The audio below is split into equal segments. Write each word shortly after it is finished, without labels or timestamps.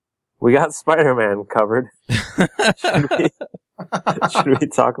We got Spider-Man covered. Should we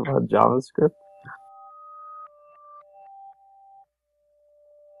talk about JavaScript?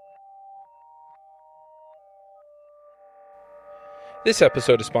 This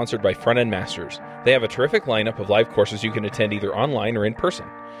episode is sponsored by Front End Masters. They have a terrific lineup of live courses you can attend either online or in person.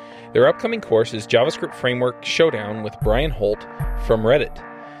 Their upcoming course is JavaScript Framework Showdown with Brian Holt from Reddit.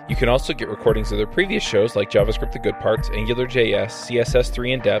 You can also get recordings of their previous shows like JavaScript The Good Parts, AngularJS,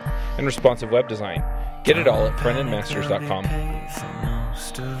 CSS3 In Depth, and Responsive Web Design. Get it all at frontendmasters.com.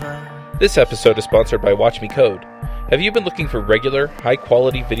 This episode is sponsored by Watch Me Code. Have you been looking for regular,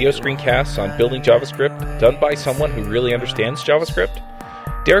 high-quality video screencasts on building JavaScript done by someone who really understands JavaScript?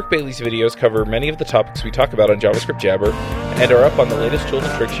 Derek Bailey's videos cover many of the topics we talk about on JavaScript Jabber and are up on the latest tools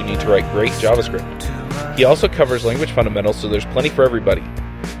and tricks you need to write great JavaScript. He also covers language fundamentals, so there's plenty for everybody.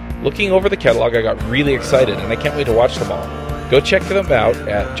 Looking over the catalog, I got really excited, and I can't wait to watch them all. Go check them out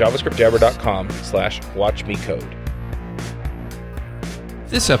at javascriptjabber.com/watchmecode.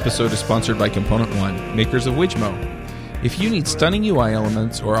 This episode is sponsored by Component One, makers of Widgmo. If you need stunning UI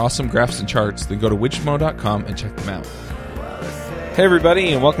elements or awesome graphs and charts, then go to widgmo.com and check them out. Hey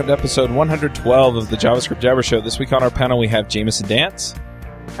everybody, and welcome to episode 112 of the JavaScript Jabber Show. This week on our panel we have Jameson Dance.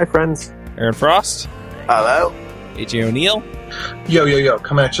 Hi friends. Aaron Frost. Hello. AJ O'Neill. Yo,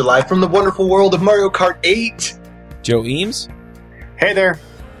 coming at you live from the wonderful world of Mario Kart 8. Joe Eames. Hey there.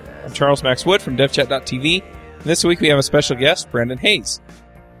 I'm Charles Max Wood from devchat.tv. And this week we have a special guest, Brandon Hayes.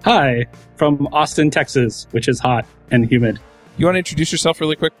 Hi, from Austin, Texas, which is hot and humid. You want to introduce yourself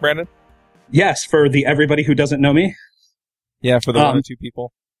really quick, Brandon? Yes, for the everybody who doesn't know me. Yeah, for the one or two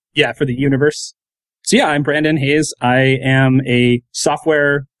people. Yeah, for the universe. So yeah, I'm Brandon Hayes. I am a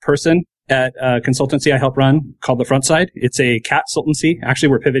software person at a consultancy I help run called The Front Side. It's a cat-sultancy. Actually,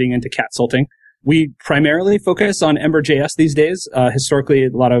 we're pivoting into cat-sulting. We primarily focus on Ember.js these days. Historically,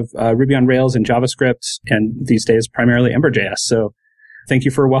 a lot of Ruby on Rails and JavaScript, and these days primarily Ember.js. So thank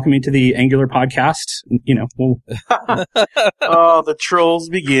you for welcoming me to the Angular podcast. You know, Oh, the trolls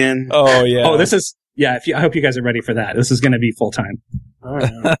begin. Oh, yeah. Oh, this is... Yeah, I hope you guys are ready for that. This is going to be full-time. All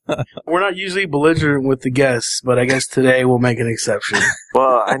right. We're not usually belligerent with the guests, but I guess today we'll make an exception.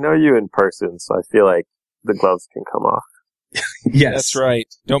 Well, I know you in person, so I feel like the gloves can come off. Yes. That's right.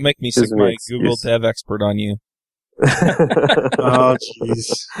 Don't make me sick Gives me my excuse. Google Dev expert on you. Oh,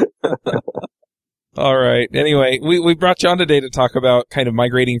 jeez. All right. Anyway, we brought you on today to talk about kind of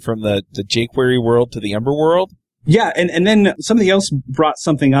migrating from the jQuery world to the Ember world. Yeah, and then somebody else brought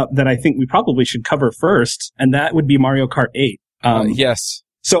something up that I think we probably should cover first, and that would be Mario Kart 8. Yes.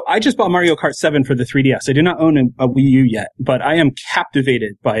 So I just bought Mario Kart 7 for the 3DS. I do not own a Wii U yet, but I am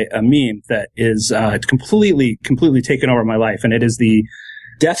captivated by a meme that is completely taken over my life, and it is the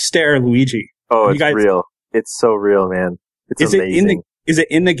Death Stare Luigi. Oh, it's real. It's so real, man. It's amazing. Is it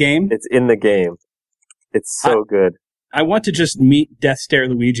in the game? It's in the game. It's so good. I want to just meet Death Stare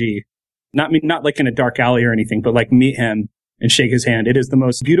Luigi. Not like in a dark alley or anything, but like meet him and shake his hand. It is the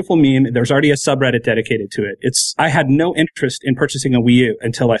most beautiful meme. There's already a subreddit dedicated to it. I had no interest in purchasing a Wii U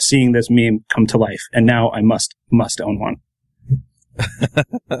until I seeing this meme come to life, and now I must own one.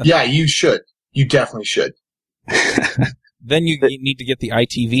 Yeah, you should. You definitely should. Then you need to get the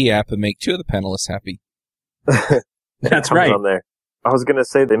ITV app and make two of the panelists happy. That's right. On there. I was going to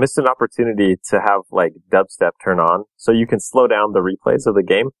say they missed an opportunity to have like dubstep turn on so you can slow down the replays of the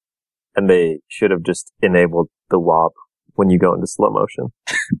game. And they should have just enabled the wob when you go into slow motion.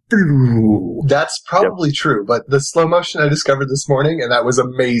 That's probably true, but the slow motion I discovered this morning, and that was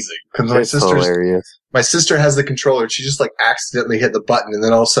amazing. Because my sister has the controller, and she just like accidentally hit the button, and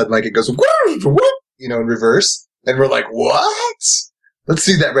then all of a sudden like it goes, whoop, whoop, in reverse. And we're like, what? Let's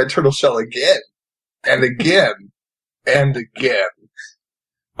see that red turtle shell again. And again. And again.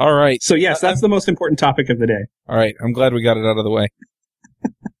 All right. So yes, that's the most important topic of the day. All right. I'm glad we got it out of the way.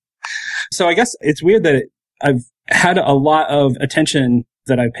 So I guess it's weird that I've had a lot of attention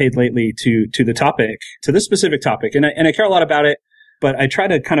that I've paid lately to the topic, to this specific topic. And I care a lot about it, but I try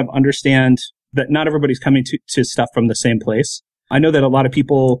to kind of understand that not everybody's coming to stuff from the same place. I know that a lot of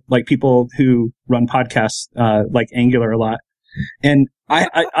people, like people who run podcasts, like Angular a lot. And I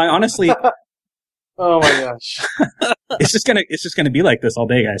honestly... Oh my gosh. It's just gonna be like this all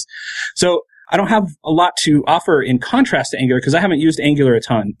day, guys. So I don't have a lot to offer in contrast to Angular because I haven't used Angular a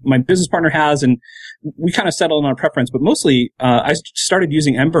ton. My business partner has, and we kind of settled on our preference. But mostly, I started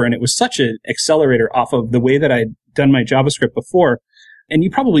using Ember, and it was such an accelerator off of the way that I'd done my JavaScript before. And you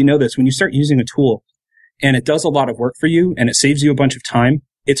probably know this, when you start using a tool and it does a lot of work for you and it saves you a bunch of time,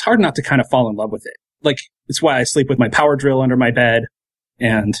 it's hard not to kind of fall in love with it. Like, it's why I sleep with my power drill under my bed.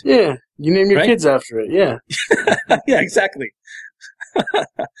 And yeah, you name your right? kids after it. Yeah. Yeah, exactly.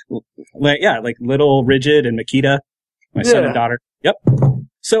 like Little, Rigid, and Makita, my son and daughter. Yep.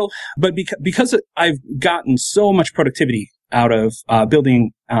 So, but because I've gotten so much productivity out of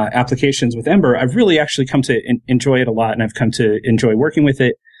building applications with Ember, I've really actually come to enjoy it a lot, and I've come to enjoy working with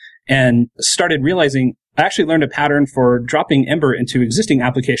it, and started realizing I actually learned a pattern for dropping Ember into existing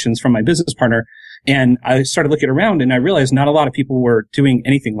applications from my business partner. And I started looking around, and I realized not a lot of people were doing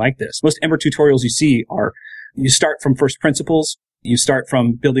anything like this. Most Ember tutorials you see are, you start from first principles, you start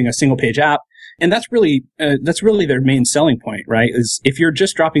from building a single page app. And that's really their main selling point, right? Is if you're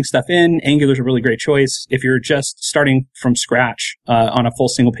just dropping stuff in, Angular's a really great choice. If you're just starting from scratch, on a full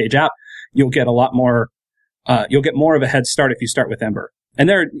single page app, you'll get a lot more, you'll get more of a head start if you start with Ember. And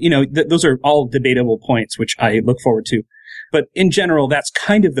those are all debatable points, which I look forward to. But in general, that's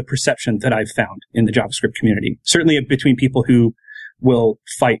kind of the perception that I've found in the JavaScript community. Certainly between people who will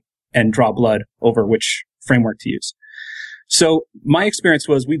fight and draw blood over which framework to use. So my experience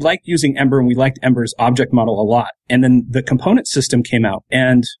was we liked using Ember, and we liked Ember's object model a lot. And then the component system came out,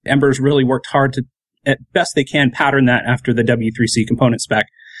 and Ember's really worked hard to, at best they can, pattern that after the W3C component spec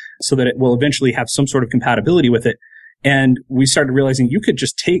so that it will eventually have some sort of compatibility with it. And we started realizing you could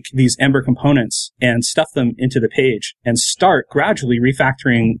just take these Ember components and stuff them into the page and start gradually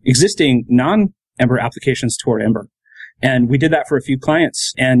refactoring existing non-Ember applications toward Ember. And we did that for a few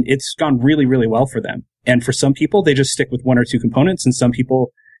clients, and it's gone really, really well for them. And for some people, they just stick with one or two components, and some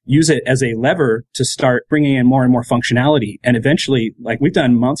people use it as a lever to start bringing in more and more functionality. And eventually, like, we've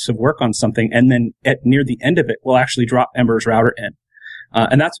done months of work on something, and then near the end of it, we'll actually drop Ember's router in.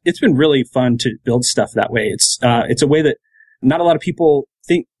 And it's been really fun to build stuff that way. It's a way that not a lot of people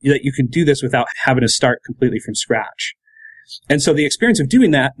think that you can do this without having to start completely from scratch. And so the experience of doing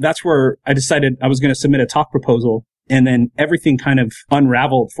that, that's where I decided I was going to submit a talk proposal, and then everything kind of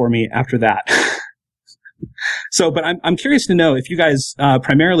unraveled for me after that. So, but I'm curious to know if you guys,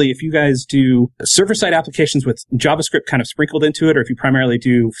 primarily, if you guys do server-side applications with JavaScript kind of sprinkled into it, or if you primarily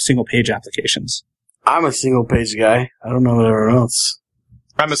do single-page applications. I'm a single-page guy. I don't know about everyone else.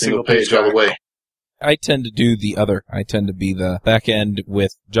 I'm a single page all the way. I tend to do the other. I tend to be the back end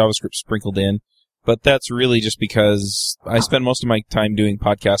with JavaScript sprinkled in, but that's really just because I spend most of my time doing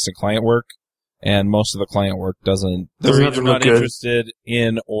podcasts and client work, and most of the client work they're either not interested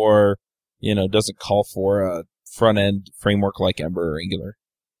in, or, doesn't call for a front end framework like Ember or Angular.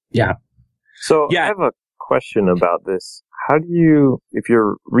 Yeah. So I have a question about this. How do you, if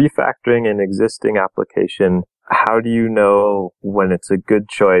you're refactoring an existing application, how do you know when it's a good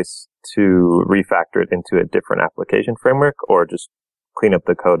choice to refactor it into a different application framework, or just clean up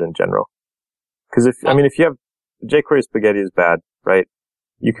the code in general? Because if you have jQuery Spaghetti is bad, right?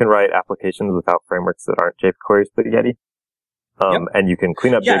 You can write applications without frameworks that aren't jQuery Spaghetti. And you can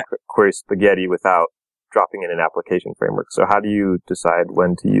clean up jQuery Spaghetti without dropping in an application framework. So how do you decide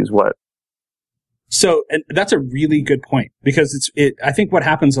when to use what? So, and that's a really good point, because I think what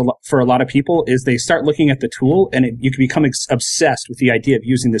happens for a lot of people is they start looking at the tool, and you can become obsessed with the idea of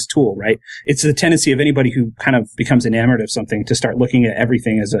using this tool, right? It's the tendency of anybody who kind of becomes enamored of something to start looking at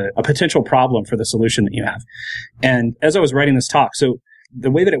everything as a potential problem for the solution that you have. And as I was writing this talk, so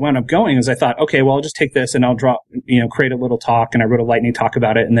the way that it wound up going is I thought, okay, well, I'll just take this and I'll create a little talk, and I wrote a lightning talk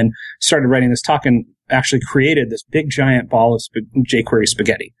about it, and then started writing this talk and actually created this big giant ball of jQuery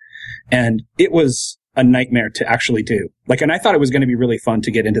Spaghetti. And it was a nightmare to actually do. And I thought it was going to be really fun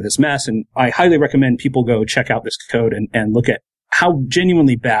to get into this mess. And I highly recommend people go check out this code and look at how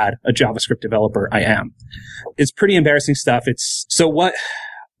genuinely bad a JavaScript developer I am. It's pretty embarrassing stuff. So what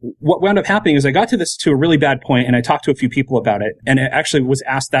wound up happening is I got to a really bad point, and I talked to a few people about it, and it actually was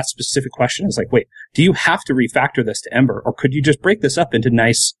asked that specific question. It's like, wait, do you have to refactor this to Ember, or could you just break this up into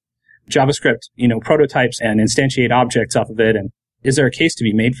nice JavaScript, prototypes and instantiate objects off of it? And is there a case to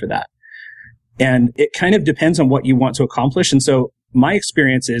be made for that? And it kind of depends on what you want to accomplish. And so my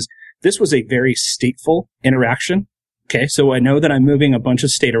experience is this was a very stateful interaction. Okay. So I know that I'm moving a bunch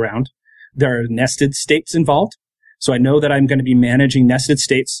of state around. There are nested states involved. So I know that I'm going to be managing nested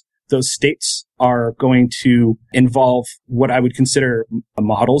states. Those states are going to involve what I would consider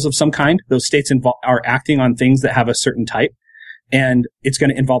models of some kind. Those states are acting on things that have a certain type, and it's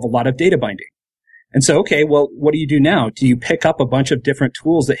going to involve a lot of data binding. And so, okay, well, what do you do now? Do you pick up a bunch of different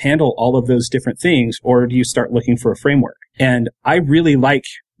tools that handle all of those different things, or do you start looking for a framework? And I really like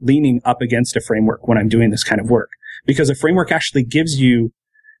leaning up against a framework when I'm doing this kind of work, because a framework actually gives you,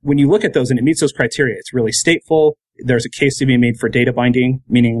 when you look at those and it meets those criteria, it's really stateful. There's a case to be made for data binding,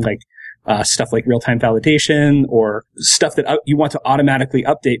 meaning stuff like real-time validation, or stuff that you want to automatically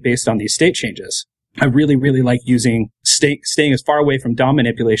update based on these state changes. I really, really like staying as far away from DOM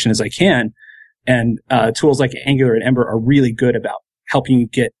manipulation as I can. And tools like Angular and Ember are really good about helping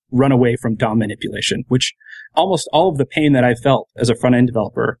you run away from DOM manipulation, which almost all of the pain that I felt as a front-end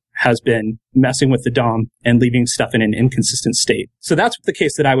developer has been messing with the DOM and leaving stuff in an inconsistent state. So that's the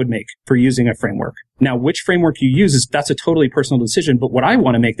case that I would make for using a framework. Now, which framework you use that's a totally personal decision, but what I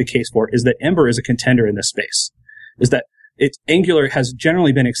want to make the case for is that Ember is a contender in this space. Is that Angular has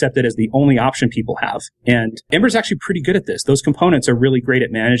generally been accepted as the only option people have. And Ember's actually pretty good at this. Those components are really great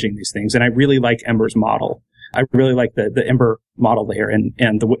at managing these things. And I really like Ember's model. I really like the Ember model layer and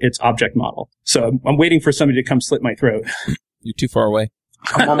its object model. So I'm waiting for somebody to come slit my throat. You're too far away.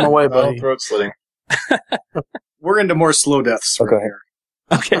 I'm on my way, buddy. Throat slitting. We're into more slow deaths right here.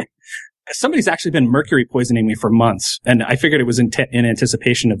 Okay. Somebody's actually been mercury poisoning me for months, and I figured it was in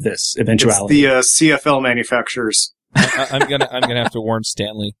anticipation of this eventuality. It's the CFL manufacturers. I'm gonna have to warn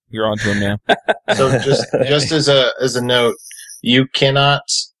Stanley. You're on to him now. So just as a note, you cannot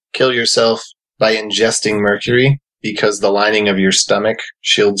kill yourself by ingesting mercury because the lining of your stomach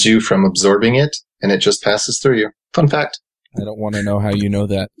shields you from absorbing it, and it just passes through you. Fun fact. I don't want to know how you know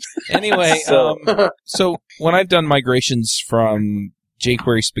that. Anyway, so when I've done migrations from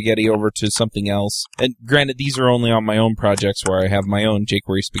jQuery Spaghetti over to something else, and granted, these are only on my own projects where I have my own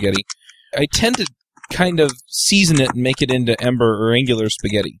jQuery Spaghetti, I tend to kind of season it and make it into Ember or Angular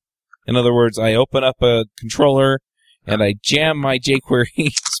Spaghetti. In other words, I open up a controller and I jam my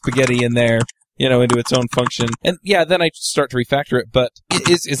jQuery Spaghetti in there, into its own function. And yeah, then I start to refactor it. But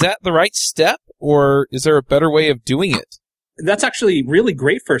is that the right step, or is there a better way of doing it? That's actually really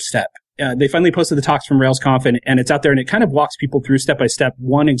great first step. They finally posted the talks from RailsConf, and it's out there, and it kind of walks people through step by step,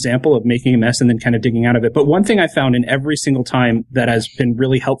 one example of making a mess and then kind of digging out of it. But one thing I found in every single time that has been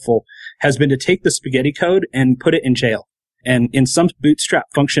really helpful has been to take the Spaghetti code and put it in jail. And in some bootstrap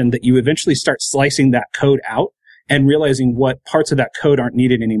function that you eventually start slicing that code out and realizing what parts of that code aren't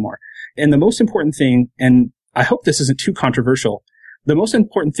needed anymore. And the most important thing, and I hope this isn't too controversial, the most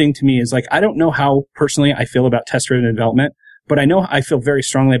important thing to me is, I don't know how personally I feel about test-driven development, but I know I feel very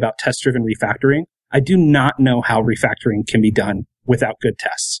strongly about test-driven refactoring. I do not know how refactoring can be done without good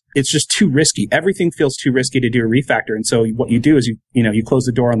tests. It's just too risky. Everything feels too risky to do a refactor. And so what you do is you close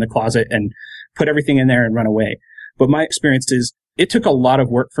the door on the closet and put everything in there and run away. But my experience is it took a lot of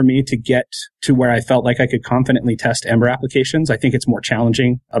work for me to get to where I felt like I could confidently test Ember applications. I think it's more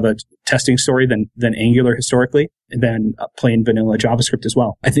challenging of a testing story than Angular historically, than plain vanilla JavaScript as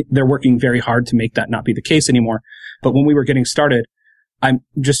well. I think they're working very hard to make that not be the case anymore. But when we were getting started, I'm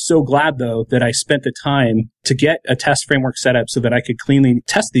just so glad, though, that I spent the time to get a test framework set up so that I could cleanly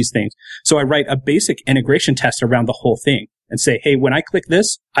test these things. So I write a basic integration test around the whole thing and say, hey, when I click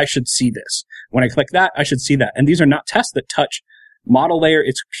this, I should see this. When I click that, I should see that. And these are not tests that touch model layer.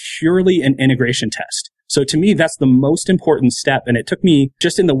 It's purely an integration test. So to me, that's the most important step. And it took me,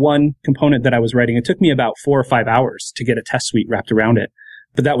 just in the one component that I was writing, it took me about 4 or 5 hours to get a test suite wrapped around it.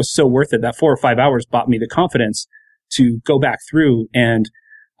 But that was so worth it. That 4 or 5 hours bought me the confidence to go back through and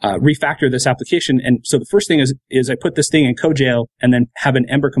refactor this application. And so the first thing is I put this thing in CodeJail and then have an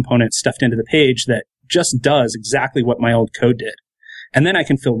Ember component stuffed into the page that just does exactly what my old code did. And then I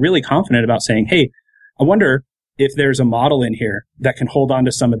can feel really confident about saying, hey, I wonder if there's a model in here that can hold on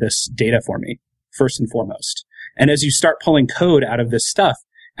to some of this data for me, first and foremost. And as you start pulling code out of this stuff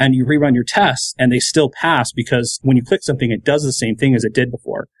and you rerun your tests and they still pass because when you click something, it does the same thing as it did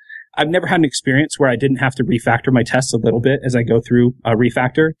before. I've never had an experience where I didn't have to refactor my tests a little bit as I go through a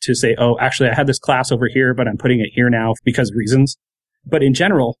refactor to say, oh, actually, I had this class over here, but I'm putting it here now because of reasons. But in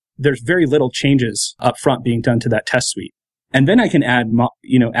general, there's very little changes up front being done to that test suite. And then I can add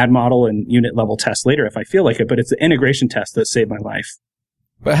model and unit level tests later if I feel like it, but it's the integration test that saved my life.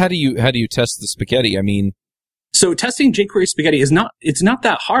 But how do you test the spaghetti? I mean, so testing jQuery Spaghetti it's not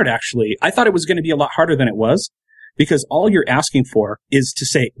that hard, actually. I thought it was going to be a lot harder than it was, because all you're asking for is to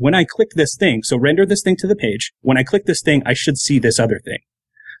say, when I click this thing, so render this thing to the page, when I click this thing, I should see this other thing.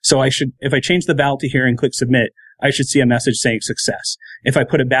 So if I change the val to here and click submit, I should see a message saying success. If I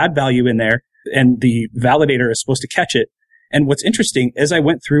put a bad value in there and the validator is supposed to catch it. And what's interesting, as I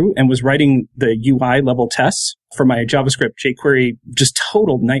went through and was writing the UI level tests for my JavaScript jQuery, just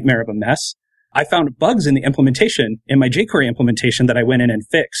total nightmare of a mess, I found bugs in the implementation, in my jQuery implementation, that I went in and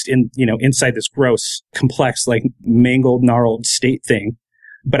fixed inside this gross, complex, mangled, gnarled state thing.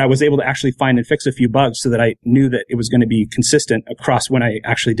 But I was able to actually find and fix a few bugs so that I knew that it was going to be consistent across when I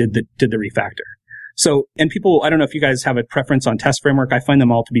actually did the refactor. So, and people, I don't know if you guys have a preference on test framework. I find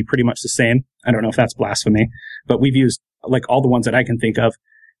them all to be pretty much the same. I don't know if that's blasphemy, but we've used all the ones that I can think of.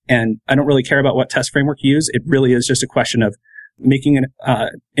 And I don't really care about what test framework you use. It really is just a question of making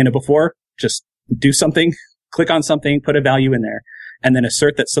in a before, just do something, click on something, put a value in there, and then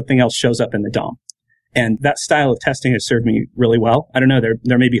assert that something else shows up in the DOM. And that style of testing has served me really well. I don't know,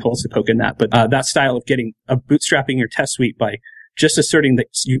 there may be holes to poke in that, but that style of bootstrapping your test suite by just asserting that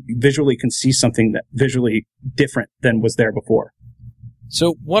you visually can see something that visually different than was there before.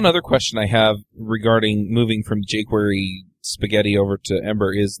 So one other question I have regarding moving from jQuery spaghetti over to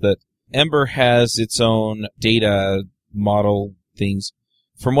Ember is that Ember has its own data model things.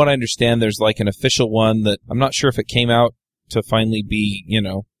 From what I understand, there's like an official one that I'm not sure if it came out to finally be,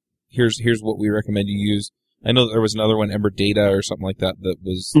 here's what we recommend you use. I know that there was another one, Ember Data or something like that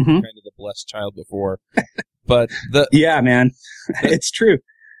was kind of the blessed child before. But yeah, man, it's true.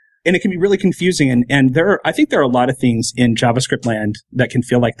 And it can be really confusing. And I think there are a lot of things in JavaScript land that can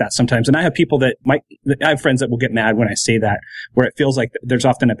feel like that sometimes. And I have people I have friends that will get mad when I say that, where it feels like there's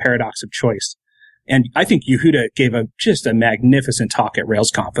often a paradox of choice. And I think Yehuda gave just a magnificent talk at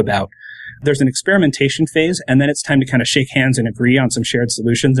RailsConf about there's an experimentation phase, and then it's time to kind of shake hands and agree on some shared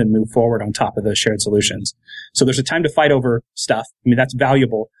solutions and move forward on top of those shared solutions. So there's a time to fight over stuff. I mean, that's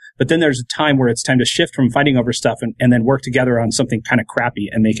valuable. But then there's a time where it's time to shift from fighting over stuff and then work together on something kind of crappy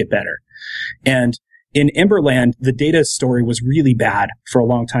and make it better. And in Emberland, the data story was really bad for a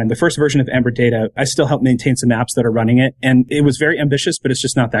long time. The first version of Ember Data, I still help maintain some apps that are running it, and it was very ambitious, but it's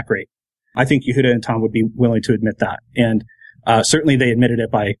just not that great. I think Yehuda and Tom would be willing to admit that. And certainly they admitted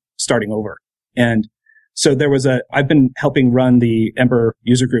it by starting over. And so I've been helping run the Ember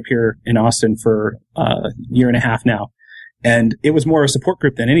user group here in Austin for a year and a half now. And it was more a support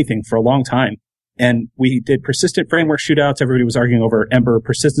group than anything for a long time. And we did persistent framework shootouts. Everybody was arguing over Ember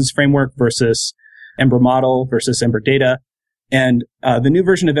persistence framework versus Ember model versus Ember data. And the new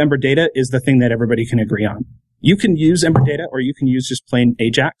version of Ember data is the thing that everybody can agree on. You can use Ember data or you can use just plain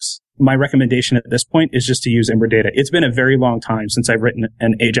Ajax. My recommendation at this point is just to use Ember data. It's been a very long time since I've written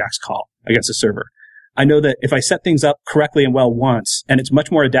an Ajax call against a server. I know that if I set things up correctly and well once, and it's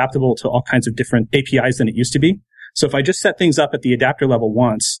much more adaptable to all kinds of different APIs than it used to be. So if I just set things up at the adapter level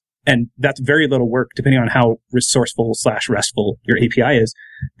once, and that's very little work depending on how resourceful/restful your API is,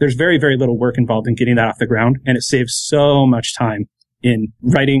 there's very, very little work involved in getting that off the ground, and it saves so much time in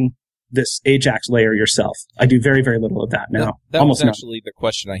writing this Ajax layer yourself. I do very, very little of that now. That Almost was actually the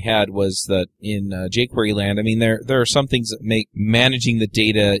question I had, was that in jQuery land, I mean, there are some things that make managing the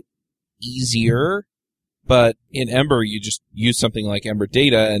data easier, but in Ember, you just use something like Ember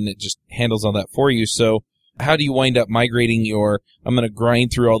Data, and it just handles all that for you. So how do you wind up migrating I'm going to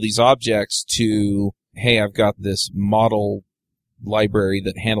grind through all these objects to, hey, I've got this model library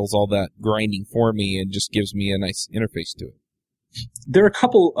that handles all that grinding for me and just gives me a nice interface to it? There are a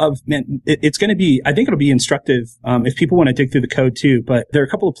couple of, it's going to be, I think it'll be instructive if people want to dig through the code too, but there are a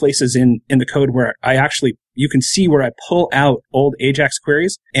couple of places in the code where you can see where I pull out old Ajax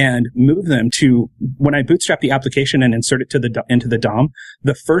queries and move them to, when I bootstrap the application and insert it into the DOM,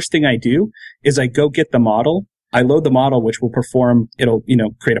 the first thing I do is I go get the model. I load the model, which will it'll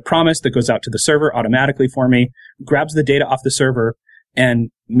create a promise that goes out to the server automatically for me, grabs the data off the server and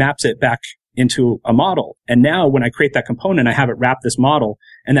maps it back into a model. And now when I create that component, I have it wrap this model,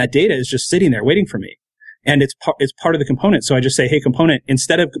 and that data is just sitting there waiting for me. And it's part of the component. So I just say, hey, component,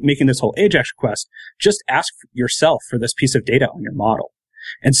 instead of making this whole Ajax request, just ask yourself for this piece of data on your model.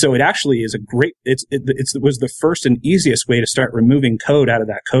 And so it actually is it was the first and easiest way to start removing code out of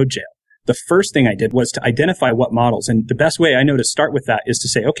that code jail. The first thing I did was to identify what models. And the best way I know to start with that is to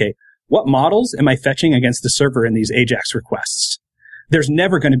say, okay, what models am I fetching against the server in these Ajax requests? There's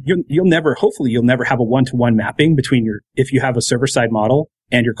never going to, hopefully you'll never have a one-to-one mapping between if you have a server-side model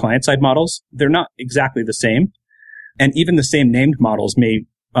and your client-side models. They're not exactly the same. And even the same named models may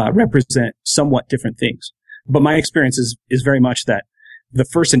represent somewhat different things. But my experience is very much that the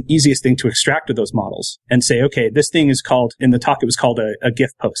first and easiest thing to extract are those models and say, okay, this thing is called, in the talk, it was called a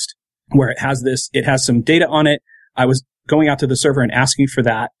GIF post, where it has some data on it. I was going out to the server and asking for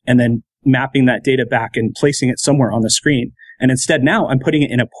that and then mapping that data back and placing it somewhere on the screen. And instead now I'm putting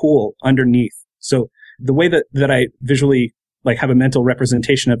it in a pool underneath. So the way that I visually have a mental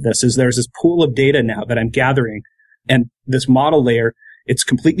representation of this is there's this pool of data now that I'm gathering, and this model layer, it's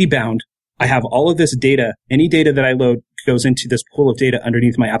completely bound. I have all of this data. Any data that I load goes into this pool of data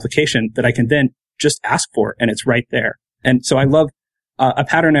underneath my application that I can then just ask for, and it's right there. And so I love a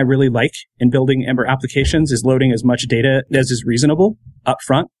pattern I really like in building Ember applications is loading as much data as is reasonable up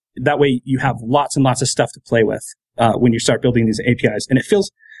front. That way you have lots and lots of stuff to play with when you start building these APIs. And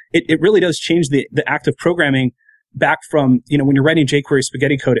it really does change the act of programming back from, when you're writing jQuery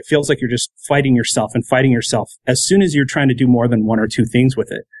spaghetti code, it feels like you're just fighting yourself. As soon as you're trying to do more than one or two things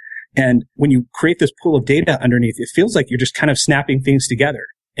with it. And when you create this pool of data underneath, it feels like you're just kind of snapping things together.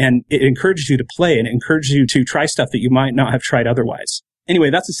 And it encourages you to play and it encourages you to try stuff that you might not have tried otherwise. anyway,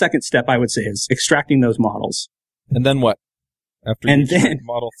 that's the second step I would say is extracting those models. And then what? After you extract the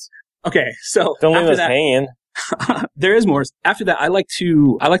models? Okay, so don't leave us hanging. There is more. After that, I like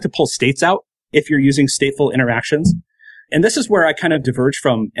to pull states out if you're using stateful interactions. And this is where I kind of diverge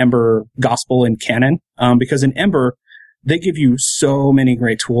from Ember, Gospel, and Canon, because in Ember, they give you so many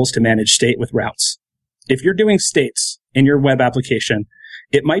great tools to manage state with routes. If you're doing states in your web application,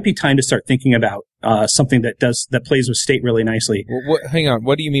 it might be time to start thinking about something that plays with state really nicely. Well, hang on.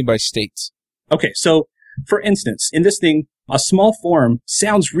 What do you mean by states? Okay, so for instance, in this thing, a small form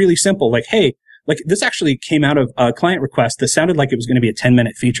sounds really simple. Like, hey, like this actually came out of a client request that sounded like it was going to be a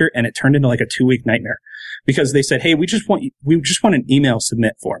 10-minute feature, and it turned into like a 2-week nightmare because they said, hey, we just want an email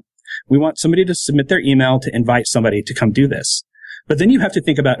submit form. We want somebody to submit their email to invite somebody to come do this. But then you have to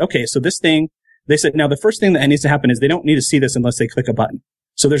think about, okay, so this thing, they said, now the first thing that needs to happen is they don't need to see this unless they click a button.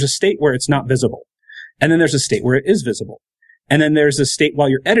 So there's a state where it's not visible. And then there's a state where it is visible. And then there's a state while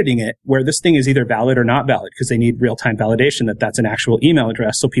you're editing it where this thing is either valid or not valid because they need real-time validation that that's an actual email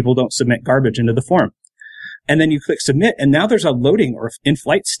address so people don't submit garbage into the form. And then you click submit, and now there's a loading or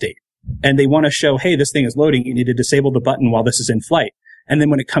in-flight state. And they want to show, hey, this thing is loading. You need to disable the button while this is in flight. And then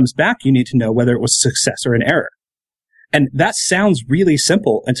when it comes back, you need to know whether it was a success or an error. And that sounds really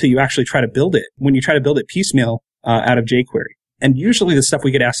simple until you actually try to build it. When you try to build it piecemeal out of jQuery. And usually the stuff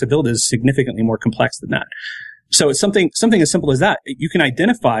we get asked to build is significantly more complex than that. So it's something as simple as that. You can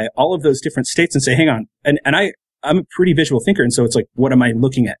identify all of those different states and say, hang on. And I'm a pretty visual thinker. And so it's like, what am I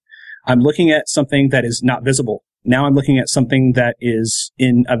looking at? I'm looking at something that is not visible. Now I'm looking at something that is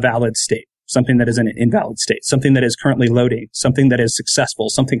in a valid state, something that is in an invalid state, something that is currently loading, something that is successful,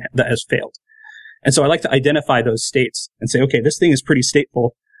 something that has failed. And so I like to identify those states and say, okay, this thing is pretty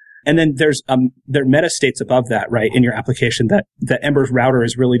stateful. And then there are meta states above that, right, in your application that Ember's router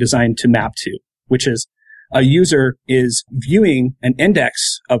is really designed to map to, which is a user is viewing an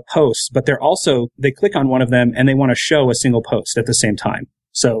index of posts, but they click on one of them and they want to show a single post at the same time.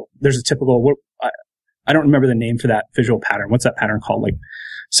 So there's a typical, I don't remember the name for that visual pattern. What's that pattern called? Like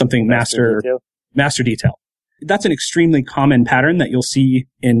something master detail. That's an extremely common pattern that you'll see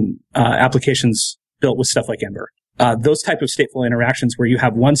in applications built with stuff like Ember. Those type of stateful interactions where you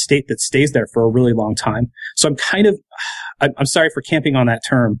have one state that stays there for a really long time. So I'm sorry for camping on that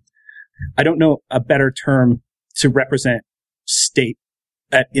term. I don't know a better term to represent state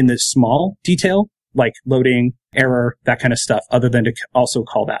in this small detail, like loading, error, that kind of stuff, other than to also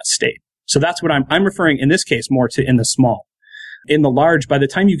call that state. So that's what I'm referring in this case more to in the small. In the large, by the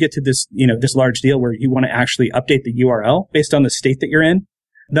time you get to this, this large deal where you want to actually update the URL based on the state that you're in,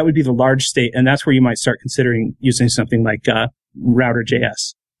 that would be the large state. And that's where you might start considering using something like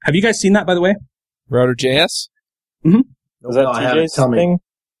Router.js. Have you guys seen that, by the way? Router.js? Mm-hmm. Is that TJ's thing?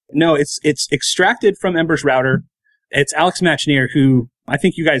 No, it's extracted from Ember's router. It's Alex Machinier, who I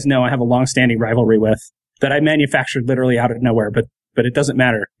think you guys know I have a long-standing rivalry with, that I manufactured literally out of nowhere, but it doesn't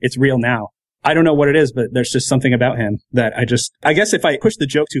matter. It's real now. I don't know what it is, but there's just something about him that I guess if I push the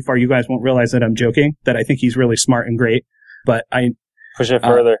joke too far, you guys won't realize that I'm joking, that I think he's really smart and great, but push it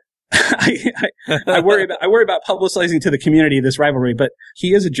further. I worry about publicizing to the community this rivalry, but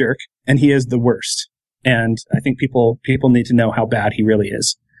he is a jerk and he is the worst. And I think people need to know how bad he really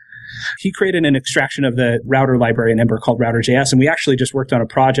is. He created an extraction of the router library in Ember called Router.js, and we actually just worked on a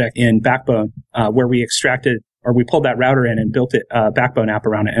project in Backbone where we pulled that router in and built a Backbone app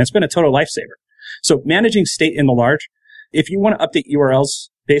around it, and it's been a total lifesaver. So managing state in the large, if you want to update URLs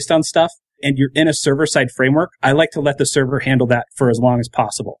based on stuff and you're in a server-side framework, I like to let the server handle that for as long as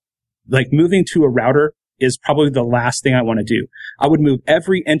possible. Like moving to a router is probably the last thing I want to do. I would move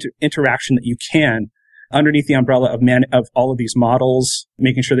every interaction that you can underneath the umbrella of all of these models,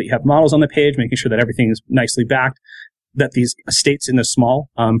 making sure that you have models on the page, making sure that everything is nicely backed, that these states in the small,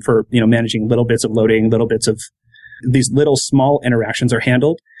 for, managing little bits of loading, little bits of these little small interactions are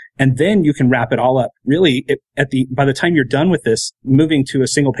handled. And then you can wrap it all up. Really, by the time you're done with this, moving to a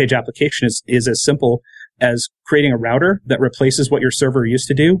single page application is as simple as creating a router that replaces what your server used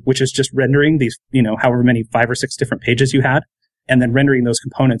to do, which is just rendering these, however many 5 or 6 different pages you had, and then rendering those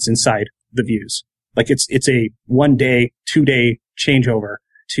components inside the views. Like it's a 1 day, 2 day changeover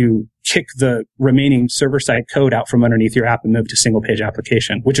to kick the remaining server-side code out from underneath your app and move to single page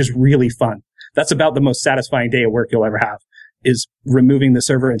application, which is really fun. That's about the most satisfying day of work you'll ever have, is removing the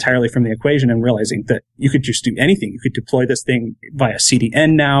server entirely from the equation and realizing that you could just do anything. You could deploy this thing via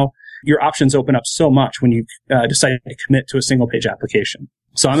CDN now. Your options open up so much when you decide to commit to a single page application.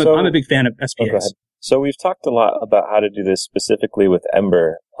 So I'm a big fan of SPAs. So we've talked a lot about how to do this specifically with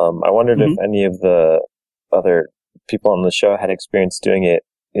Ember. I wondered if any of the other people on the show had experience doing it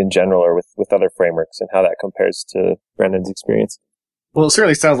in general or with other frameworks, and how that compares to Brandon's experience. Well, it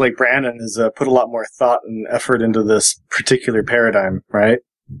certainly sounds like Brandon has put a lot more thought and effort into this particular paradigm, right?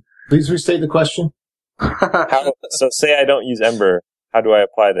 Please restate the question. So say I don't use Ember. How do I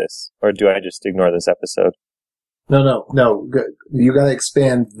apply this? Or do I just ignore this episode? No. You gotta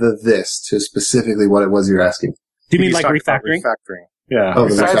expand this to specifically what it was you're asking. Do you mean like refactoring? Yeah.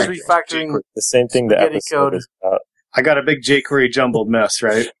 Besides refactoring, the same thing the episode is about. I got a big jQuery jumbled mess,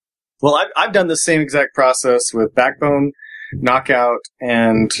 right? Well, I've done the same exact process with Backbone, Knockout,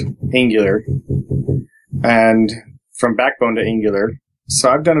 and Angular. And from Backbone to Angular. So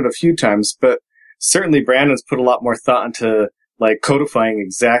I've done it a few times, but certainly Brandon's put a lot more thought into like codifying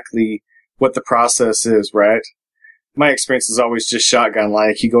exactly what the process is, right? My experience is always just shotgun.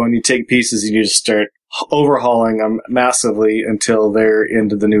 Like you go and you take pieces and you just start overhauling them massively until they're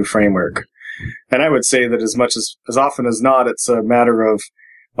into the new framework. And I would say that as often as not, it's a matter of,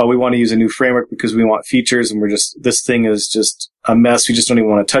 we want to use a new framework because we want features and this thing is just a mess. We just don't even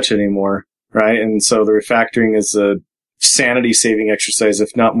want to touch it anymore. Right. And so the refactoring is a sanity saving exercise,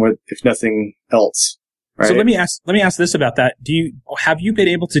 if nothing else. Right? So let me ask this about that. Have you been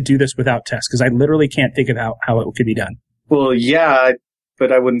able to do this without tests? Because I literally can't think of how it could be done. Well, yeah,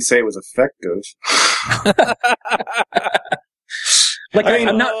 but I wouldn't say it was effective. Like, I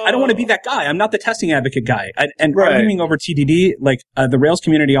don't want to be that guy. I'm not the testing advocate guy. And right. Arguing over TDD, like, the Rails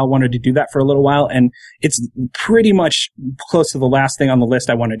community all wanted to do that for a little while, and it's pretty much close to the last thing on the list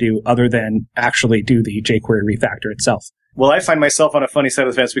I want to do other than actually do the jQuery refactor itself. Well, I find myself on a funny side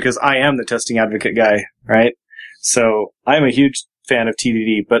of the fence because I am the testing advocate guy, right? So I'm a huge fan of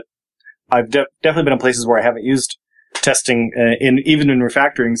TDD, but I've definitely been in places where I haven't used testing even in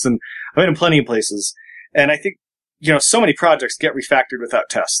refactorings, and I've been in plenty of places. And I think, so many projects get refactored without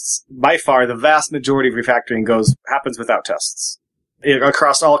tests. By far, the vast majority of refactoring happens without tests.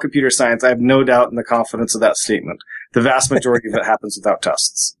 Across all computer science, I have no doubt in the confidence of that statement. The vast majority of it happens without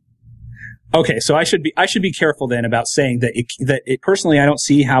tests. Okay, so I should be careful then about saying that it personally, I don't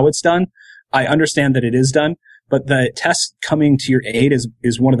see how it's done. I understand that it is done, but the test coming to your aid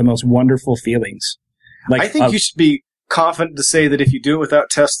is one of the most wonderful feelings. Like, I think you should be confident to say that if you do it without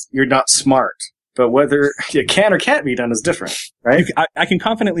tests, you're not smart. But whether it can or can't be done is different, right? I can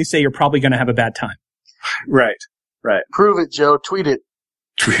confidently say you're probably going to have a bad time. Right. Prove it, Joe. Tweet it.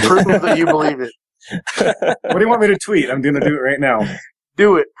 Prove that you believe it. What do you want me to tweet? I'm going to do it right now.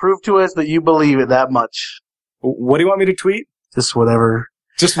 Do it. Prove to us that you believe it that much. What do you want me to tweet? Just whatever.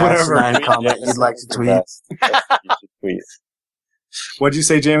 Comment you'd like to tweet. You should tweet. What'd you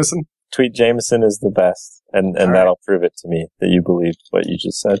say, Jameson? Tweet Jameson is the best, and that'll prove it to me that you believe what you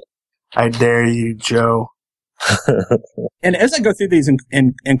just said. I dare you, Joe. And as I go through these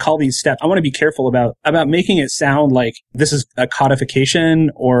and call these steps, I want to be careful about making it sound like this is a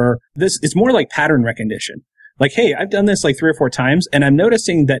codification or this. It's more like pattern recognition. Like, hey, I've done this like 3 or 4 times, and I'm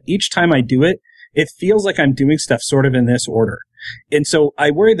noticing that each time I do it, it feels like I'm doing stuff sort of in this order. And so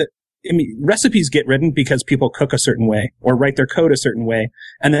I worry that, recipes get written because people cook a certain way or write their code a certain way.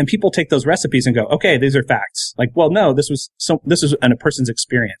 And then people take those recipes and go, okay, these are facts. Like, well, no, this was a person's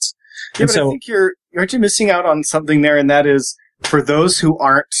experience. Yeah, but I think aren't you missing out on something there? And that is for those who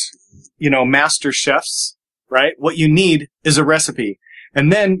aren't, master chefs, right? What you need is a recipe.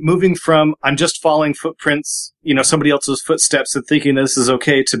 And then moving from, I'm just following footprints, somebody else's footsteps and thinking this is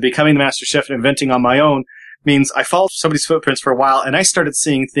okay to becoming the master chef and inventing on my own means I followed somebody's footprints for a while and I started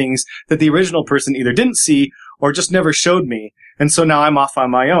seeing things that the original person either didn't see or just never showed me. And so now I'm off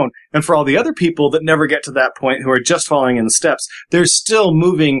on my own. And for all the other people that never get to that point who are just following in the steps, they're still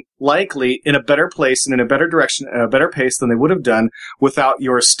moving likely in a better place and in a better direction and a better pace than they would have done without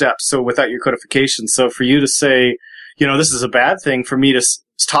your steps. So without your codification. So for you to say, this is a bad thing for me to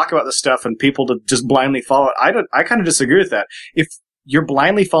talk about this stuff and people to just blindly follow it. I kind of disagree with that. If you're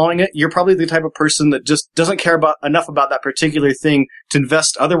blindly following it, you're probably the type of person that just doesn't care enough about that particular thing to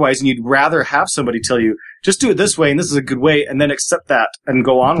invest otherwise, and you'd rather have somebody tell you, just do it this way, and this is a good way, and then accept that and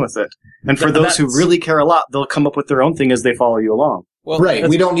go on with it. And for those who really care a lot, they'll come up with their own thing as they follow you along. Well, right.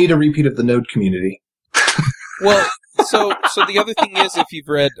 We don't need a repeat of the Node community. Well, so the other thing is, if you've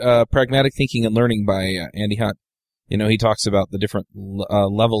read Pragmatic Thinking and Learning by Andy Hunt, he talks about the different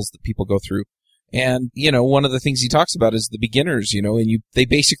levels that people go through. And, one of the things he talks about is the beginners, and they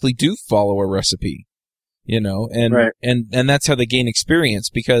basically do follow a recipe, and, right. and that's how they gain experience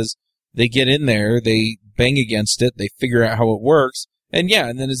because they get in there, they bang against it, they figure out how it works. And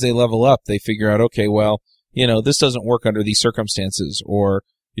then as they level up, they figure out, okay, well, this doesn't work under these circumstances, or,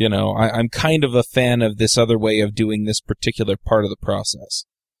 I'm kind of a fan of this other way of doing this particular part of the process.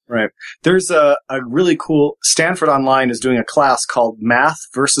 Right. There's a really cool, Stanford Online is doing a class called Math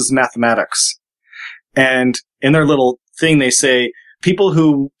versus Mathematics. And in their little thing, they say, people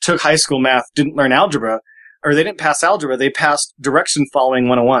who took high school math didn't learn algebra, or they didn't pass algebra, they passed direction following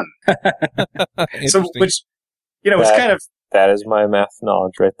 101. So, which, was kind of... That is my math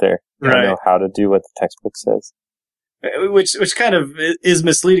knowledge right there. Right. I know how to do what the textbook says. Which kind of is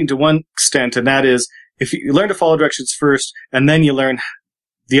misleading to one extent, and that is, if you learn to follow directions first, and then you learn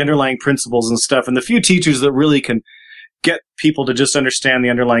the underlying principles and stuff, and the few teachers that really can get people to just understand the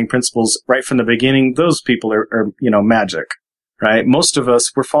underlying principles right from the beginning, those people are magic, right? Most of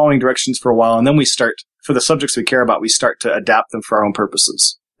us, we're following directions for a while, and then we start, for the subjects we care about, we start to adapt them for our own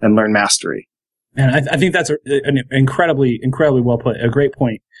purposes and learn mastery. And I think that's an incredibly well put, a great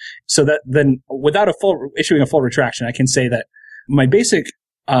point. So that then, without issuing a full retraction, I can say that my basic,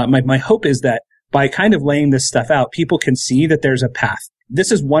 my hope is that by kind of laying this stuff out, people can see that there's a path. This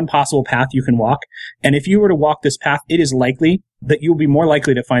is one possible path you can walk. And if you were to walk this path, it is likely that you'll be more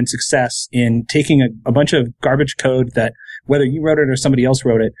likely to find success in taking a bunch of garbage code that, whether you wrote it or somebody else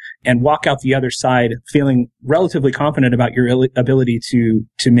wrote it, and walk out the other side feeling relatively confident about your ability to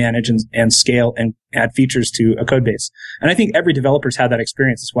manage and scale and add features to a code base. And I think every developer's had that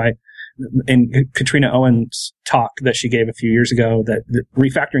experience. That's why in Katrina Owen's talk that she gave a few years ago, that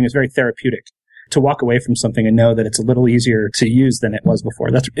refactoring is very therapeutic. To walk away from something and know that it's a little easier to use than it was before.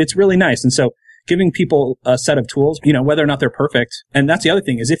 It's really nice. And so giving people a set of tools, whether or not they're perfect. And that's the other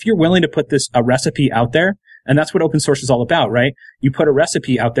thing, is if you're willing to put a recipe out there, and that's what open source is all about, right? You put a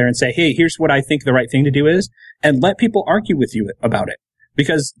recipe out there and say, hey, here's what I think the right thing to do is, and let people argue with you about it.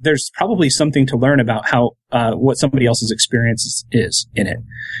 Because there's probably something to learn about how, what somebody else's experience is in it.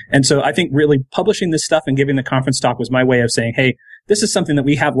 And so I think really publishing this stuff and giving the conference talk was my way of saying, hey, this is something that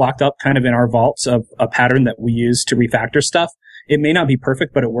we have locked up kind of in our vaults of a pattern that we use to refactor stuff. It may not be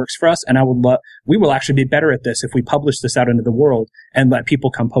perfect, but it works for us. And we will actually be better at this if we publish this out into the world and let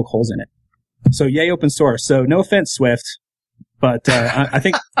people come poke holes in it. So yay, open source. So no offense, Swift, but, I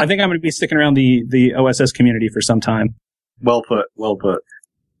think I'm going to be sticking around the OSS community for some time. Well put. All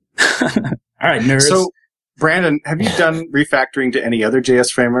right, nerds. So, Brandon, have you done refactoring to any other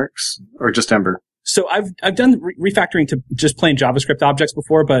JS frameworks or just Ember? So I've done refactoring to just plain JavaScript objects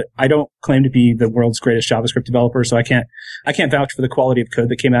before, but I don't claim to be the world's greatest JavaScript developer, so I can't vouch for the quality of code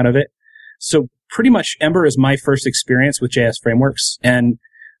that came out of it. So pretty much Ember is my first experience with JS frameworks, and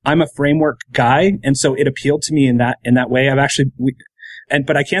I'm a framework guy, and so it appealed to me in that way.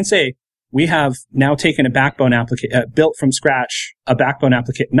 But I can say we have now taken a Backbone application, built from scratch a Backbone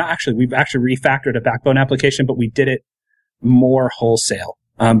application. We've actually refactored a Backbone application, but we did it more wholesale.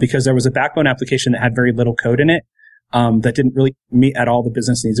 Because there was a Backbone application that had very little code in it, that didn't really meet at all the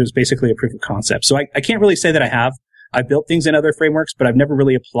business needs. It was basically a proof of concept. So I can't really say that I have. I've built things in other frameworks, but I've never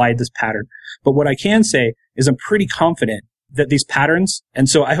really applied this pattern. But what I can say is I'm pretty confident that these patterns, and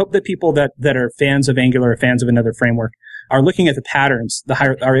so I hope that people that are fans of Angular or fans of another framework are looking at the patterns,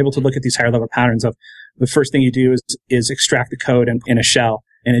 are able to look at these higher level patterns of the first thing you do is extract the code in a shell,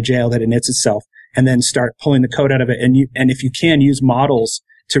 in a jail that inits itself, and then start pulling the code out of it. And if you can use models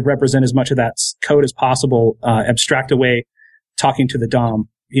to represent as much of that code as possible, abstract away talking to the DOM.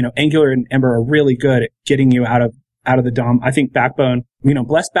 Angular and Ember are really good at getting you out of the DOM. I think Backbone,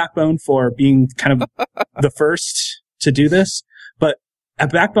 bless Backbone for being kind of the first to do this, but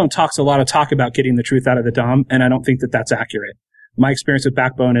Backbone talks a lot of talk about getting the truth out of the DOM, and I don't think that that's accurate. My experience with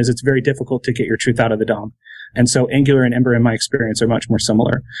Backbone is it's very difficult to get your truth out of the DOM. And so Angular and Ember, in my experience, are much more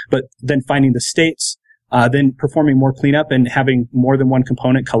similar. But then finding the states, then performing more cleanup and having more than one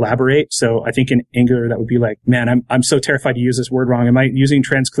component collaborate. So I think in Angular that would be like, man, I'm so terrified to use this word wrong. Am I using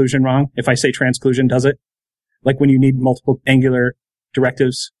transclusion wrong? If I say transclusion, does it? Like when you need multiple Angular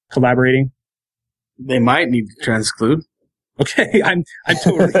directives collaborating? They might need to transclude. Okay, I'm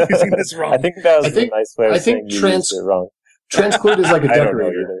totally using this wrong. I think that was a nice way of saying you used it wrong. Transclude is like a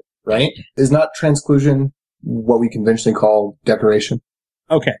decorator, right? Is not transclusion what we conventionally call decoration?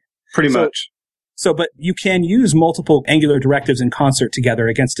 Okay. Pretty much. So, but you can use multiple Angular directives in concert together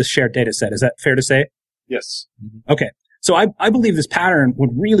against a shared data set. Is that fair to say? Yes. Okay. So I believe this pattern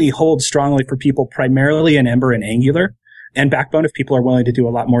would really hold strongly for people primarily in Ember and Angular and Backbone if people are willing to do a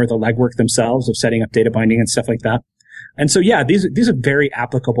lot more of the legwork themselves of setting up data binding and stuff like that. And so, yeah, these are very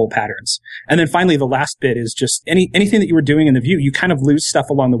applicable patterns. And then finally, the last bit is just anything that you were doing in the view, you kind of lose stuff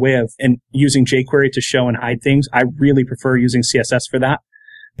along the way and using jQuery to show and hide things. I really prefer using CSS for that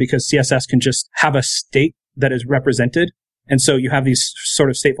because CSS can just have a state that is represented. And so you have these sort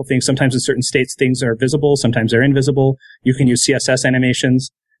of stateful things. Sometimes in certain states, things are visible. Sometimes they're invisible. You can use CSS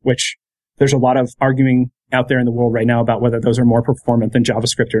animations, which there's a lot of arguing out there in the world right now about whether those are more performant than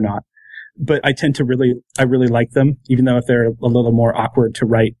JavaScript or not. But I really like them, even though if they're a little more awkward to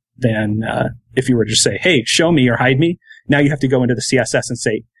write than if you were to just say, hey, show me or hide me. Now you have to go into the CSS and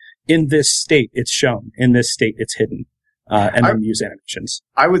say, in this state, it's shown. In this state, it's hidden. And then use animations.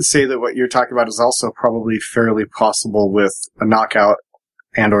 I would say that what you're talking about is also probably fairly possible with a Knockout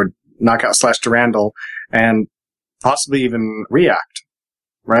or Knockout/Durandal and possibly even React,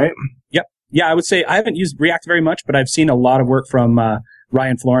 right? Yep. Yeah, I would say I haven't used React very much, but I've seen a lot of work from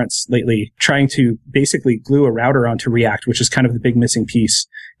Ryan Florence lately trying to basically glue a router onto React, which is kind of the big missing piece.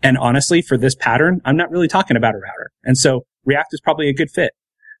 And honestly, for this pattern, I'm not really talking about a router. And so React is probably a good fit.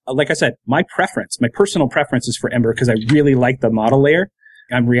 Like I said, my personal preference is for Ember because I really like the model layer.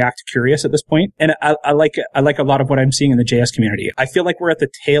 I'm React curious at this point, and I like a lot of what I'm seeing in the JS community. I feel like we're at the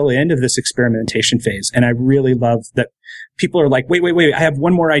tail end of this experimentation phase, and I really love that people are like, wait, I have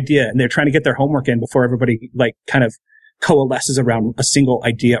one more idea, and they're trying to get their homework in before everybody like kind of coalesces around a single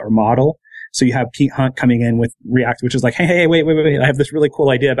idea or model. So you have Pete Hunt coming in with React, which is like, hey, wait, I have this really cool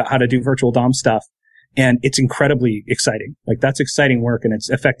idea about how to do virtual DOM stuff. And it's incredibly exciting. Like that's exciting work, and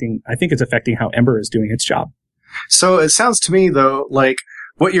I think it's affecting how Ember is doing its job. So it sounds to me though, like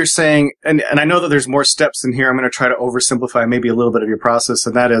what you're saying, and I know that there's more steps in here. I'm going to try to oversimplify maybe a little bit of your process,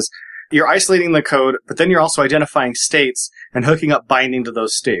 and that is you're isolating the code, but then you're also identifying states and hooking up binding to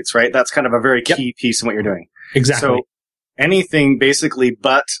those states, right? That's kind of a very key piece in what you're doing. Exactly. So anything basically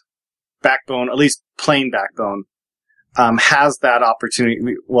but Backbone, at least plain Backbone, has that opportunity.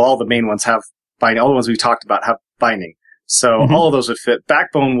 Well, all the main ones have binding. All the ones we talked about have binding. So all of those would fit.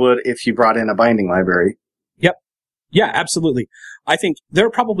 Backbone would if you brought in a binding library. Yep. Yeah, absolutely. I think there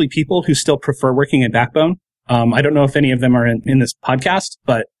are probably people who still prefer working in Backbone. I don't know if any of them are in this podcast,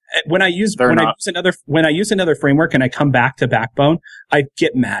 but when I use another framework and I come back to Backbone, I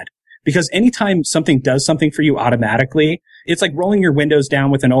get mad because anytime something does something for you automatically, it's like rolling your windows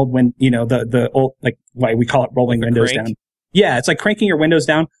down with an old the old, like why we call it rolling windows down. Yeah, it's like cranking your windows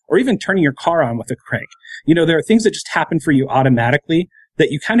down or even turning your car on with a crank. There are things that just happen for you automatically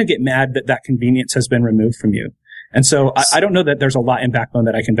that you kind of get mad that convenience has been removed from you. And so I don't know that there's a lot in Backbone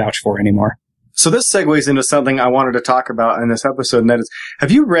that I can vouch for anymore. So this segues into something I wanted to talk about in this episode, and that is,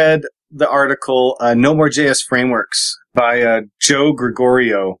 have you read the article, No More JS Frameworks by Joe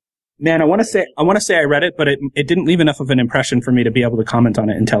Gregorio? Man, I want to say I read it, but it didn't leave enough of an impression for me to be able to comment on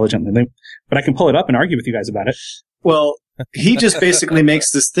it intelligently. But I can pull it up and argue with you guys about it. Well, he just basically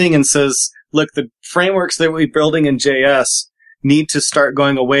makes this thing and says, look, the frameworks that we're building in JS need to start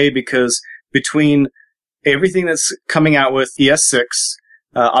going away because between everything that's coming out with ES6,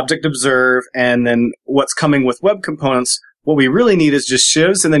 Object Observe, and then what's coming with web components, what we really need is just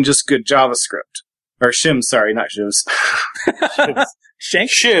shivs and then just good JavaScript. Or shims, sorry, not shivs.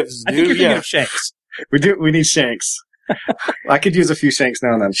 Shanks? Shivs, dude. I think you're thinking of shanks. We need shanks. I could use a few shanks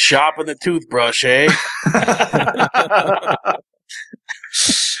now and then. Sharpen the toothbrush, eh?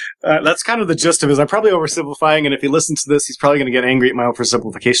 That's kind of the gist of it. I'm probably oversimplifying, and if he listens to this, he's probably going to get angry at my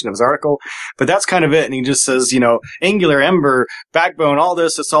oversimplification of his article. But that's kind of it. And he just says, Angular, Ember, Backbone, all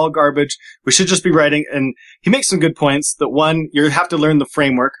this, it's all garbage. We should just be writing. And he makes some good points that one, you have to learn the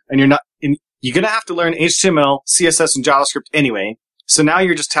framework, and you're going to have to learn HTML, CSS, and JavaScript anyway. So now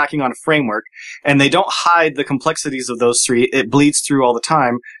you're just tacking on a framework, and they don't hide the complexities of those three. It bleeds through all the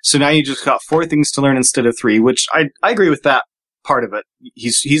time. So now you just got 4 things to learn instead of 3, which I agree with that part of it.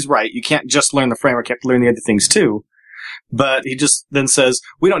 He's right. You can't just learn the framework. You have to learn the other things too. But he just then says,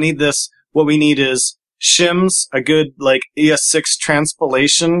 we don't need this. What we need is shims, a good ES6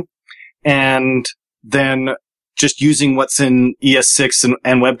 transpilation, and then just using what's in ES6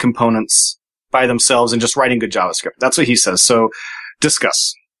 and web components by themselves and just writing good JavaScript. That's what he says. So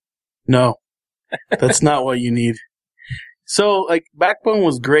discuss. No, that's not what you need. So Backbone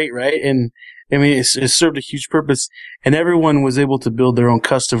was great, right? And I mean, it served a huge purpose, and everyone was able to build their own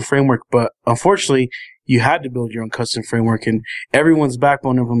custom framework. But unfortunately, you had to build your own custom framework, and everyone's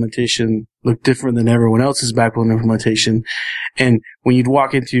Backbone implementation looked different than everyone else's Backbone implementation. And when you'd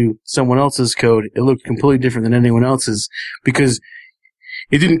walk into someone else's code, it looked completely different than anyone else's because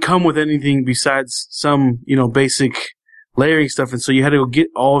it didn't come with anything besides some, basic layering stuff. And so you had to go get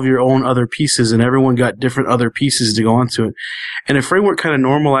all of your own other pieces, and everyone got different other pieces to go onto it. And a framework kind of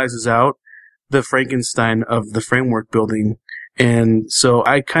normalizes out the Frankenstein of the framework building. And so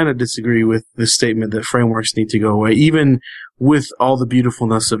I kind of disagree with the statement that frameworks need to go away. Even with all the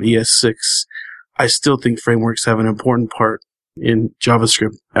beautifulness of ES6, I still think frameworks have an important part in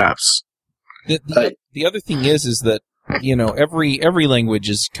JavaScript apps. The other thing is that, every language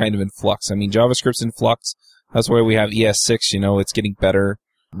is kind of in flux. I mean, JavaScript's in flux. That's why we have ES6, it's getting better.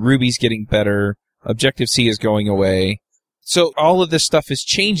 Ruby's getting better. Objective-C is going away. So all of this stuff is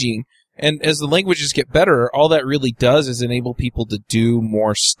changing. And as the languages get better, all that really does is enable people to do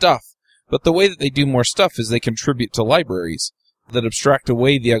more stuff. But the way that they do more stuff is they contribute to libraries that abstract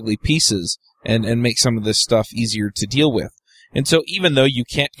away the ugly pieces and make some of this stuff easier to deal with. And so even though you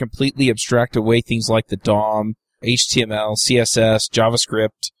can't completely abstract away things like the DOM, HTML, CSS,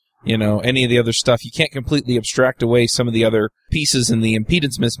 JavaScript, any of the other stuff, you can't completely abstract away some of the other pieces and the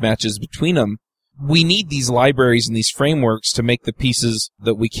impedance mismatches between them. We need these libraries and these frameworks to make the pieces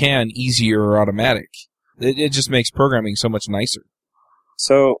that we can easier or automatic. It just makes programming so much nicer.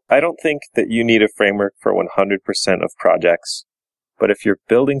 So I don't think that you need a framework for 100% of projects. But if you're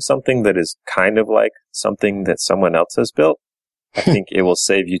building something that is kind of like something that someone else has built, I think it will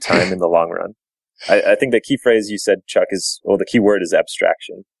save you time in the long run. I think the key phrase you said, Chuck, the key word is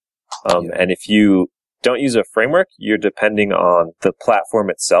abstraction. And if you don't use a framework, you're depending on the platform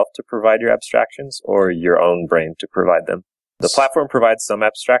itself to provide your abstractions or your own brain to provide them. The platform provides some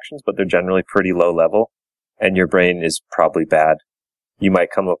abstractions, but they're generally pretty low level, and your brain is probably bad. You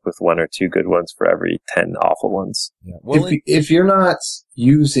might come up with 1 or 2 good ones for every 10 awful ones. Yeah. Well, if you're not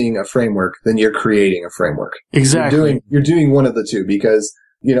using a framework, then you're creating a framework. Exactly. You're doing one of the two because,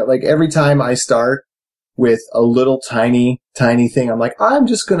 like every time I start with a little tiny thing, I'm like, I'm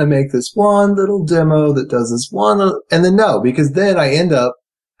just going to make this one little demo that does this one little, and then no, because then I end up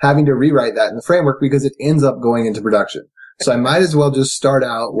having to rewrite that in the framework because it ends up going into production. So I might as well just start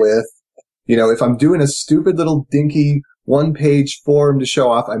out with, if I'm doing a stupid little dinky 1-page form to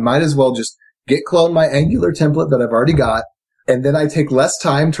show off, I might as well just clone my Angular template that I've already got. And then I take less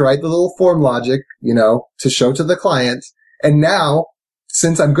time to write the little form logic, to show to the client. And now,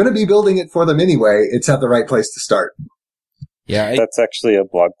 since I'm going to be building it for them anyway, it's at the right place to start. Yeah, that's actually a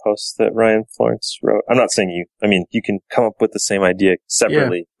blog post that Ryan Florence wrote. I'm not saying you can come up with the same idea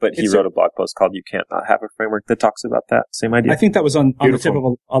separately, but he wrote a blog post called "You Can't Not Have a Framework" that talks about that same idea. I think that was on the tip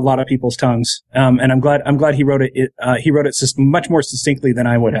of a lot of people's tongues, and I'm glad he wrote it. He wrote it much more succinctly than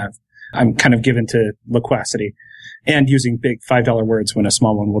I would have. I'm kind of given to loquacity and using big $5 words when a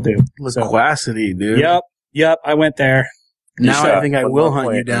small one will do. Loquacity, dude. Yep. I went there. Now I think I will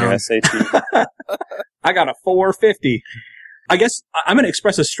hunt you down. I got a 450. I guess I'm going to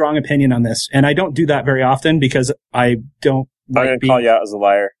express a strong opinion on this, and I don't do that very often because I don't. I'm going to call you out as a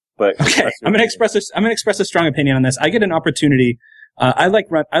liar, but okay. I'm going to express a strong opinion on this. I get an opportunity. I like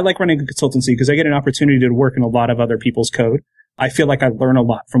running a consultancy because I get an opportunity to work in a lot of other people's code. I feel like I learn a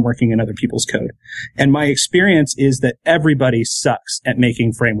lot from working in other people's code, and my experience is that everybody sucks at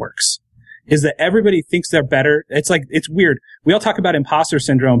making frameworks. Is that everybody thinks they're better. It's weird. We all talk about imposter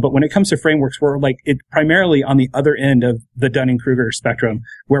syndrome, but when it comes to frameworks, we're primarily on the other end of the Dunning-Kruger spectrum,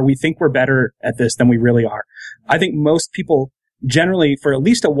 where we think we're better at this than we really are. I think most people generally, for at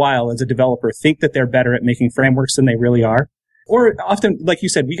least a while as a developer, think that they're better at making frameworks than they really are. Or often, like you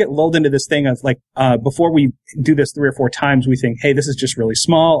said, we get lulled into this thing of before we do this 3 or 4 times, we think, hey, this is just really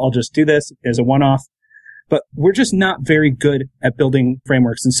small. I'll just do this as a one-off. But we're just not very good at building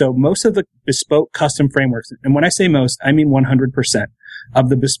frameworks. And so most of the bespoke custom frameworks, and when I say most, I mean 100% of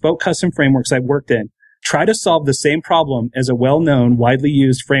the bespoke custom frameworks I've worked in, try to solve the same problem as a well-known, widely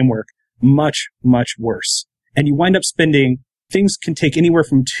used framework much, much worse. And you wind up things can take anywhere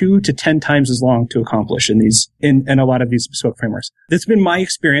from 2 to 10 times as long to accomplish in a lot of these bespoke frameworks. That's been my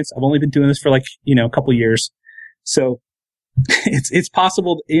experience. I've only been doing this for a couple years. So it's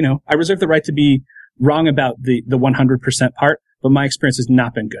possible, I reserve the right to be wrong about the 100% part, but my experience has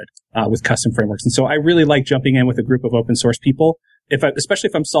not been good with custom frameworks. And so I really like jumping in with a group of open source people, especially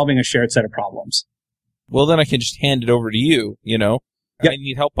if I'm solving a shared set of problems. Well, then I can just hand it over to you, Yep. I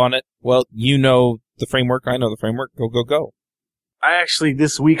need help on it. Well, the framework. I know the framework. Go.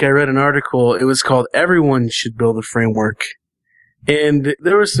 This week I read an article. It was called "Everyone Should Build a Framework." And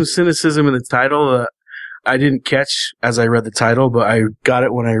there was some cynicism in the title that I didn't catch as I read the title, but I got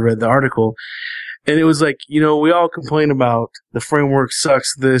it when I read the article. And it was we all complain about the framework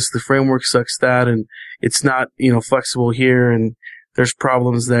sucks this, the framework sucks that, and it's not, flexible here, and there's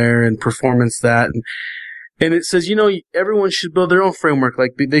problems there, and performance that. And it says, everyone should build their own framework.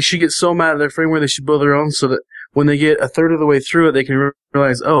 They should get so mad at their framework, they should build their own so that when they get a third of the way through it, they can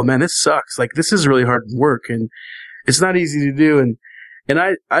realize, oh man, this sucks. This is really hard work, and it's not easy to do. And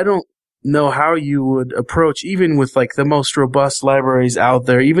I don't know how you would approach, even with the most robust libraries out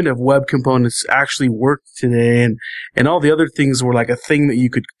there, even if web components actually worked today and all the other things were a thing that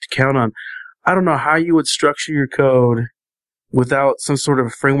you could count on. I don't know how you would structure your code without some sort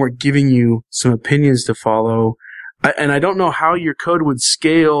of framework giving you some opinions to follow. And I don't know how your code would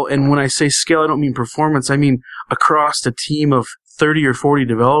scale. And when I say scale, I don't mean performance. I mean across a team of 30 or 40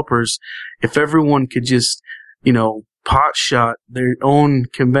 developers. If everyone could just, pot shot their own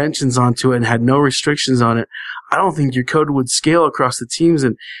conventions onto it and had no restrictions on it, I don't think your code would scale across the teams.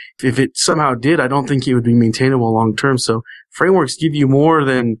 And if it somehow did, I don't think it would be maintainable long term. So frameworks give you more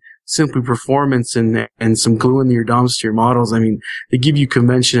than simply performance and some glue into your DOMs to your models. I mean, they give you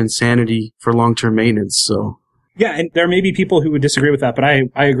convention and sanity for long-term maintenance. So yeah, and there may be people who would disagree with that, but I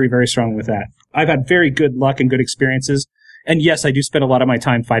agree very strongly with that. I've had very good luck and good experiences. And yes, I do spend a lot of my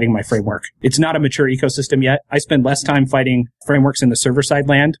time fighting my framework. It's not a mature ecosystem yet. I spend less time fighting frameworks in the server-side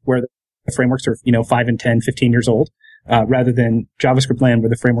land where the frameworks are, 5 and 10, 15 years old, rather than JavaScript land where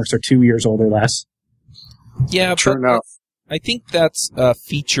the frameworks are 2 years old or less. Yeah, true enough. I think that's a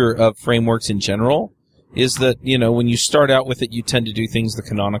feature of frameworks in general, is that, when you start out with it, you tend to do things the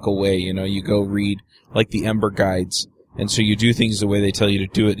canonical way. You go read, like, the Ember guides, and so you do things the way they tell you to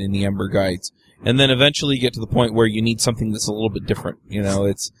do it in the Ember guides. And then eventually you get to the point where you need something that's a little bit different.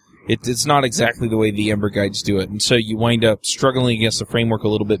 It's not exactly the way the Ember guides do it. And so you wind up struggling against the framework a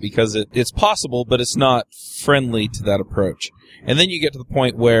little bit because it's possible, but it's not friendly to that approach. And then you get to the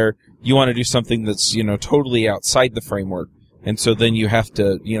point where you want to do something that's, totally outside the framework. And so then you have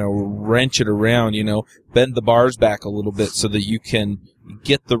to, wrench it around, bend the bars back a little bit so that you can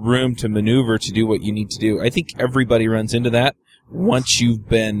get the room to maneuver to do what you need to do. I think everybody runs into that once you've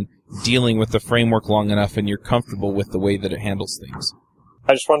been dealing with the framework long enough and you're comfortable with the way that it handles things.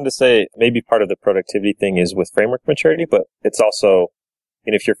 I just wanted to say maybe part of the productivity thing is with framework maturity, but it's also,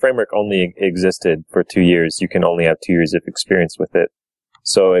 if your framework only existed for 2 years, you can only have 2 years of experience with it.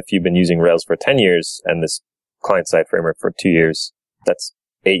 So if you've been using Rails for 10 years and this client-side framework for 2 years, that's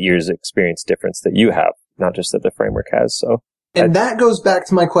 8 years experience difference that you have, not just that the framework has. So, and that goes back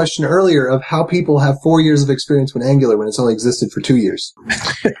to my question earlier of how people have 4 years of experience with Angular when it's only existed for 2 years.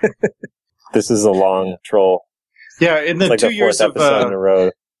 This is a long troll. Yeah, in the 2 years of in a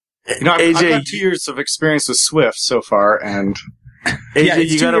row. I've got 2 years of experience with Swift so far, and AJ,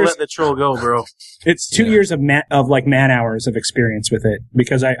 you gotta let the troll go, bro. It's 2 years of man hours of experience with it,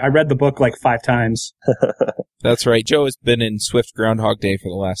 because I read the book like 5 times. That's right. Joe has been in Swift Groundhog Day for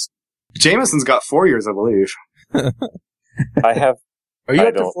the last... Jameson's got 4 years, I believe. I have... Are you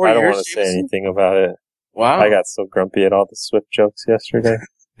up to 4 years, I don't want to say anything about it. Wow. I got so grumpy at all the Swift jokes yesterday.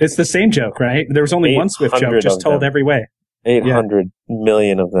 It's the same joke, right? There was only one Swift joke, just told every way. 800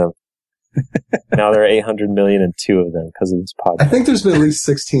 million of them. Now there are 800,000,002 of them because of this podcast. I think there's been at least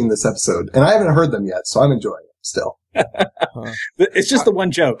 16 this episode, and I haven't heard them yet, so I'm enjoying it still. It's just the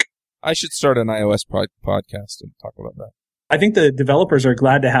one joke. I should start an iOS podcast and talk about that. I think the developers are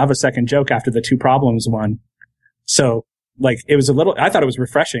glad to have a second joke after the 2 problems one. So, it was I thought it was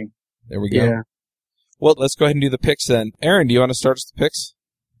refreshing. There we go. Yeah. Well, let's go ahead and do the picks then. Aaron, do you want to start us the picks?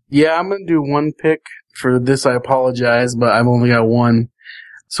 Yeah, I'm going to do one pick. For this, I apologize, but I've only got one.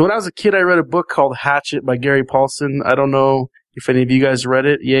 So when I was a kid, I read a book called Hatchet by Gary Paulson. I don't know if any of you guys read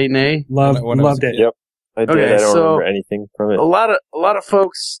it. Yay, nay? Loved it. Yep, I did. Okay, I don't remember anything from it. A lot of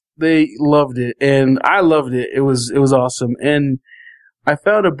folks, they loved it, and I loved it. It was awesome. And I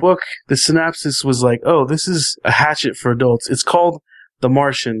found a book. The synopsis was like, "Oh, this is a Hatchet for adults." It's called The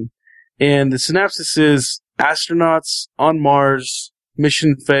Martian, and the synopsis is astronauts on Mars.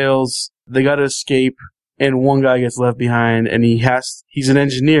 Mission fails. They got to escape. And one guy gets left behind, and he's an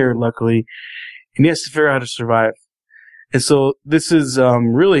engineer, luckily, and he has to figure out how to survive. And so this is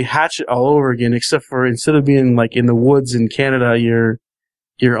really Hatchet all over again, except for instead of being in the woods in Canada, you're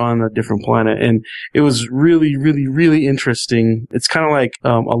on a different planet. And it was really, really, really interesting. It's kind of like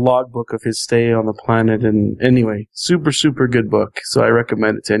a logbook of his stay on the planet. And anyway, super, super good book. So I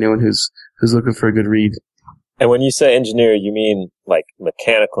recommend it to anyone who's looking for a good read. And when you say engineer, you mean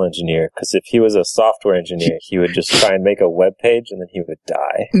mechanical engineer? Because if he was a software engineer, he would just try and make a web page and then he would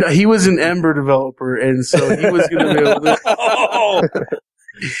die. No, he was an Ember developer, and so he was going to be able to.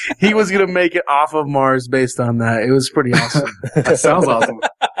 He was going to make it off of Mars based on that. It was pretty awesome. That sounds awesome.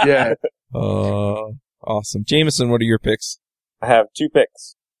 Yeah. Awesome. Jameson, what are your picks? I have 2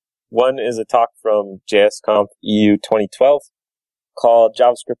 picks. One is a talk from JSConf EU 2012. Called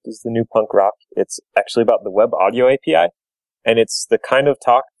JavaScript is the New Punk Rock. It's actually about the Web Audio API. And it's the kind of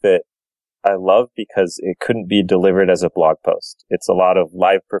talk that I love because it couldn't be delivered as a blog post. It's a lot of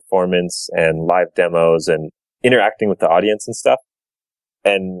live performance and live demos and interacting with the audience and stuff.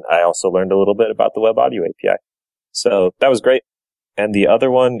 And I also learned a little bit about the Web Audio API. So that was great. And the other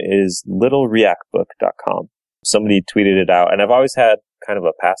one is littlereactbook.com. Somebody tweeted it out. And I've always had kind of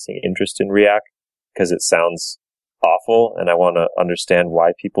a passing interest in React because it sounds awful and I want to understand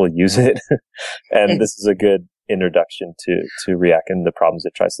why people use it. And this is a good introduction to React and the problems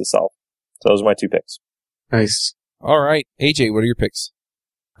it tries to solve. So those are my 2 picks. Nice. All right. AJ, what are your picks?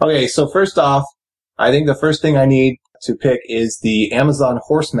 Okay, so first off, I think the first thing I need to pick is the Amazon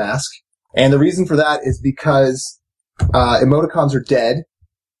horse mask. And the reason for that is because emoticons are dead,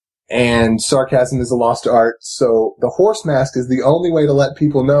 and sarcasm is a lost art, so the horse mask is the only way to let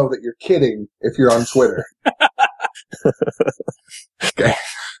people know that you're kidding if you're on Twitter. Okay.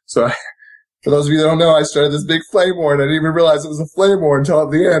 So, for those of you that don't know, I started this big flame war, and I didn't even realize it was a flame war until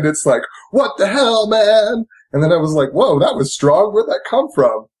at the end it's like, what the hell, man? And then I was like, whoa, that was strong. Where'd that come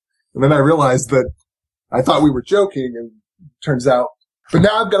from? And then I realized that I thought we were joking, and turns out. But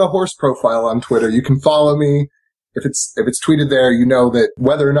now I've got a horse profile on Twitter. You can follow me. If it's tweeted there, you know that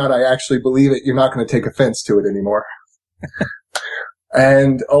whether or not I actually believe it, you're not going to take offense to it anymore.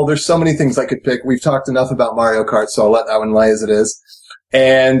 And, there's so many things I could pick. We've talked enough about Mario Kart, so I'll let that one lie as it is.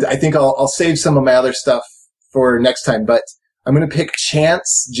 And I think I'll save some of my other stuff for next time, but I'm going to pick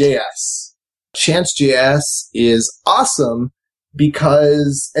Chance.js. Chance.js is awesome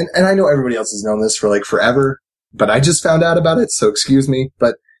because, and I know everybody else has known this for like forever, but I just found out about it, so excuse me,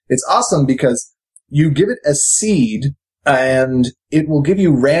 but it's awesome because you give it a seed and it will give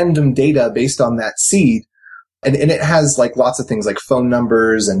you random data based on that seed. And it has like lots of things like phone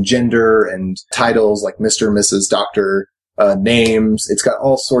numbers and gender and titles like Mr., Mrs., Doctor, names. It's got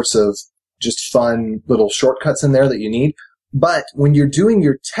all sorts of just fun little shortcuts in there that you need. But when you're doing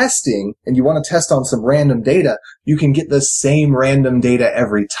your testing and you want to test on some random data, you can get the same random data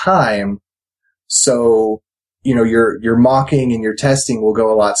every time. So, your mocking and your testing will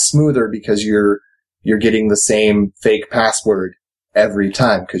go a lot smoother because you're getting the same fake password every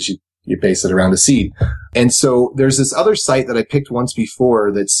time because you base it around a seed. And so there's this other site that I picked once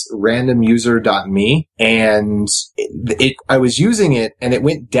before that's randomuser.me, and I was using it and it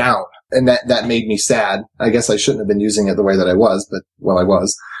went down, and that made me sad. I guess I shouldn't have been using it the way that I was, but I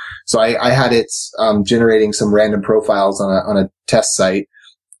was. So I had it generating some random profiles on a test site,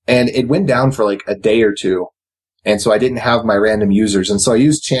 and it went down for like a day or two. And so I didn't have my random users, and so I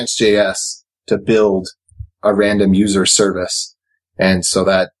used Chance.js to build a random user service. And so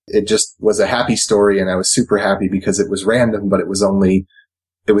that it just was a happy story, and I was super happy because it was random, but it was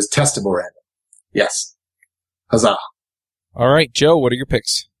testable random. Yes. Huzzah. All right, Joe, what are your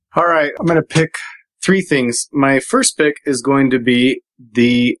picks? All right, I'm going to pick 3 things. My first pick is going to be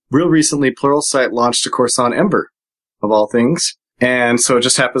the real recently Pluralsight launched a course on Ember, of all things. And so it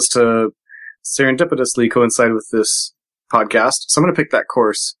just happens to serendipitously coincide with this podcast. So I'm going to pick that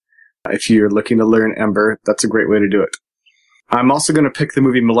course. If you're looking to learn Ember, that's a great way to do it. I'm also going to pick the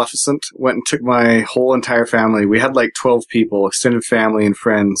movie Maleficent. Went and took my whole entire family. We had like 12 people, extended family and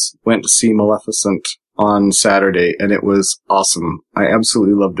friends, went to see Maleficent on Saturday, and it was awesome. I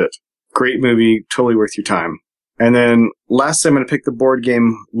absolutely loved it. Great movie, totally worth your time. And then lastly, I'm going to pick the board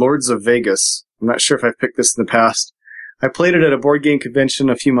game Lords of Vegas. I'm not sure if I've picked this in the past. I played it at a board game convention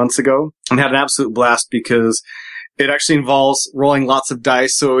a few months ago and had an absolute blast because it actually involves rolling lots of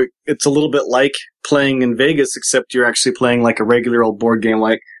dice, so it's a little bit like playing in Vegas, except you're actually playing like a regular old board game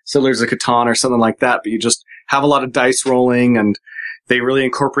like Settlers of Catan or something like that, but you just have a lot of dice rolling, and they really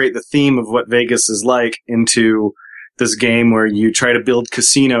incorporate the theme of what Vegas is like into this game where you try to build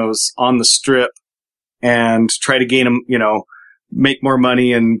casinos on the Strip and try to gain them, make more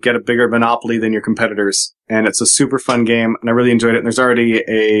money and get a bigger monopoly than your competitors. And it's a super fun game, and I really enjoyed it, and there's already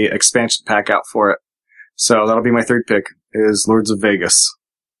a expansion pack out for it. So that'll be my third pick, is Lords of Vegas.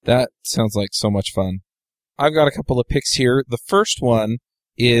 That sounds like so much fun. I've got a couple of picks here. The first one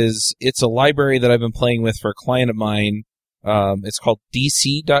is, it's a library that I've been playing with for a client of mine. It's called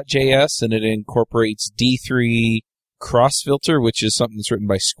DC.js, and it incorporates D3 CrossFilter, which is something that's written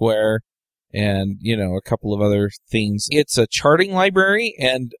by Square, and, a couple of other things. It's a charting library,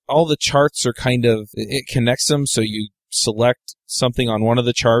 and all the charts are it connects them, so you select something on one of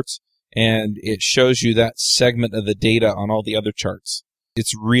the charts, and it shows you that segment of the data on all the other charts.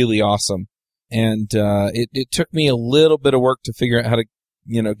 It's really awesome. And it took me a little bit of work to figure out how to,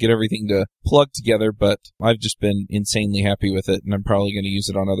 get everything to plug together, but I've just been insanely happy with it, and I'm probably going to use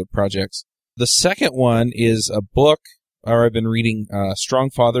it on other projects. The second one is a book, or I've been reading Strong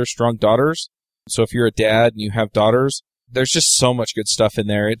Fathers, Strong Daughters. So if you're a dad and you have daughters, there's just so much good stuff in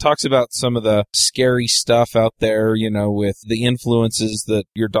there. It talks about some of the scary stuff out there, with the influences that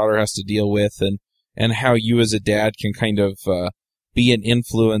your daughter has to deal with, and how you as a dad can kind of be an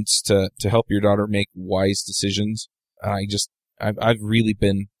influence to help your daughter make wise decisions. I've really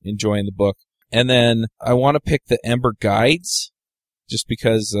been enjoying the book. And then I want to pick the Ember guides, just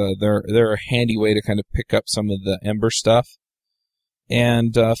because they're a handy way to kind of pick up some of the Ember stuff.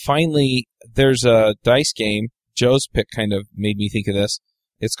 And finally, there's a dice game. Joe's pick kind of made me think of this.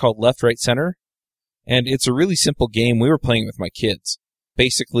 It's called Left, Right, Center, and it's a really simple game. We were playing it with my kids.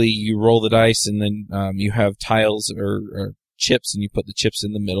 Basically, you roll the dice, and then you have tiles or chips, and you put the chips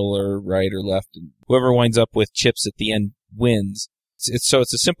in the middle or right or left, and whoever winds up with chips at the end wins. It's a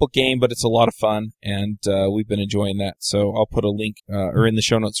simple game, but it's a lot of fun, and we've been enjoying that. So I'll put a link or in the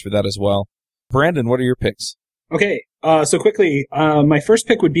show notes for that as well. Brandon, what are your picks? Okay, so quickly, my first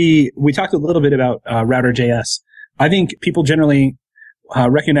pick would be, we talked a little bit about Router.js. I think people generally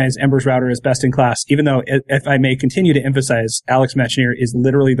recognize Ember's router as best in class, even though, if I may continue to emphasize, Alex Machinier is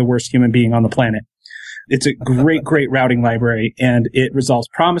literally the worst human being on the planet. It's a great, great routing library, and it resolves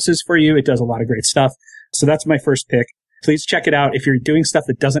promises for you. It does a lot of great stuff. So that's my first pick. Please check it out. If you're doing stuff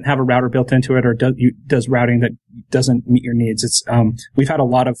that doesn't have a router built into it or does routing that doesn't meet your needs, we've had a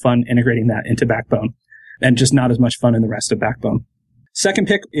lot of fun integrating that into Backbone, and just not as much fun in the rest of Backbone. Second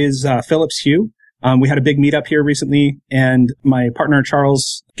pick is Philips Hue. We had a big meetup here recently, and my partner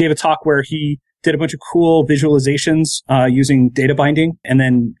Charles gave a talk where he did a bunch of cool visualizations using data binding, and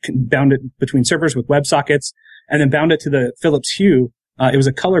then bound it between servers with WebSockets, and then bound it to the Philips Hue. It was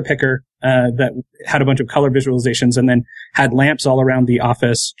a color picker that had a bunch of color visualizations, and then had lamps all around the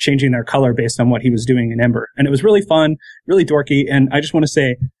office changing their color based on what he was doing in Ember. And it was really fun, really dorky, and I just want to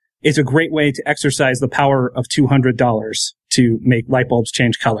say it's a great way to exercise the power of $200 to make light bulbs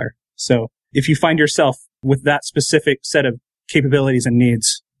change color. So if you find yourself with that specific set of capabilities and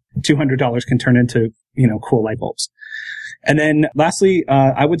needs, $200 can turn into, cool light bulbs. And then lastly,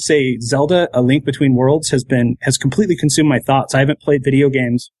 I would say Zelda: A Link Between Worlds has completely consumed my thoughts. I haven't played video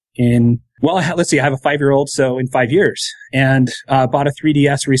games let's see, I have a 5-year-old, so in 5 years, and bought a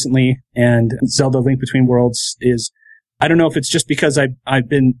 3DS recently, and Zelda: A Link Between Worlds I don't know if it's just because I've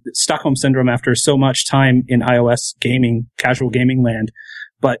been Stockholm Syndrome after so much time in iOS gaming, casual gaming land,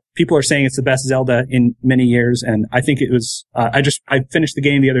 but people are saying it's the best Zelda in many years, and I think it was, I finished the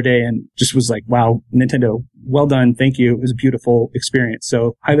game the other day and just was like, wow, Nintendo, well done, thank you. It was a beautiful experience.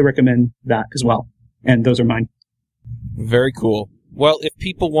 So highly recommend that as well. And those are mine. Very cool. Well, if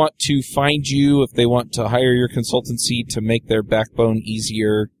people want to find you, if they want to hire your consultancy to make their Backbone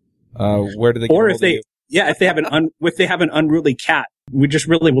easier, where do they go? Or if they have an unruly cat, we just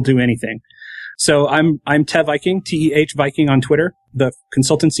really will do anything. So I'm Tev Viking, TEH Viking on Twitter. The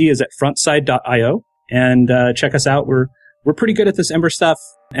consultancy is at frontside.io, and check us out. We're pretty good at this Ember stuff,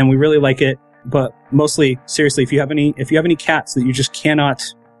 and we really like it. But mostly, seriously, if you have any cats that you just cannot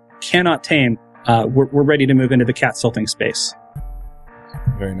tame, we're ready to move into the cat salting space.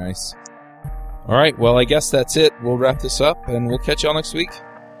 Very nice. All right, well, I guess that's it. We'll wrap this up, and we'll catch y'all next week.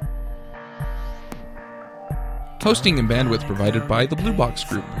 Hosting and bandwidth provided by the Blue Box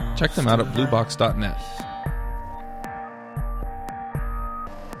Group. Check them out at bluebox.net.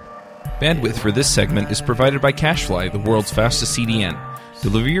 Bandwidth for this segment is provided by CacheFly, the world's fastest CDN.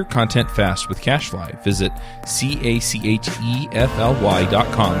 Deliver your content fast with CacheFly. Visit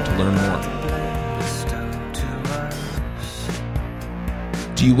CacheFly.com to learn more.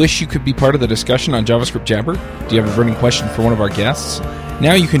 Do you wish you could be part of the discussion on JavaScript Jabber? Do you have a burning question for one of our guests?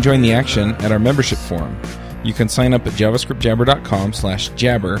 Now you can join the action at our membership forum. You can sign up at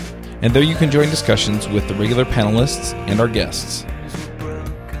javascriptjabber.com/jabber, and there you can join discussions with the regular panelists and our guests.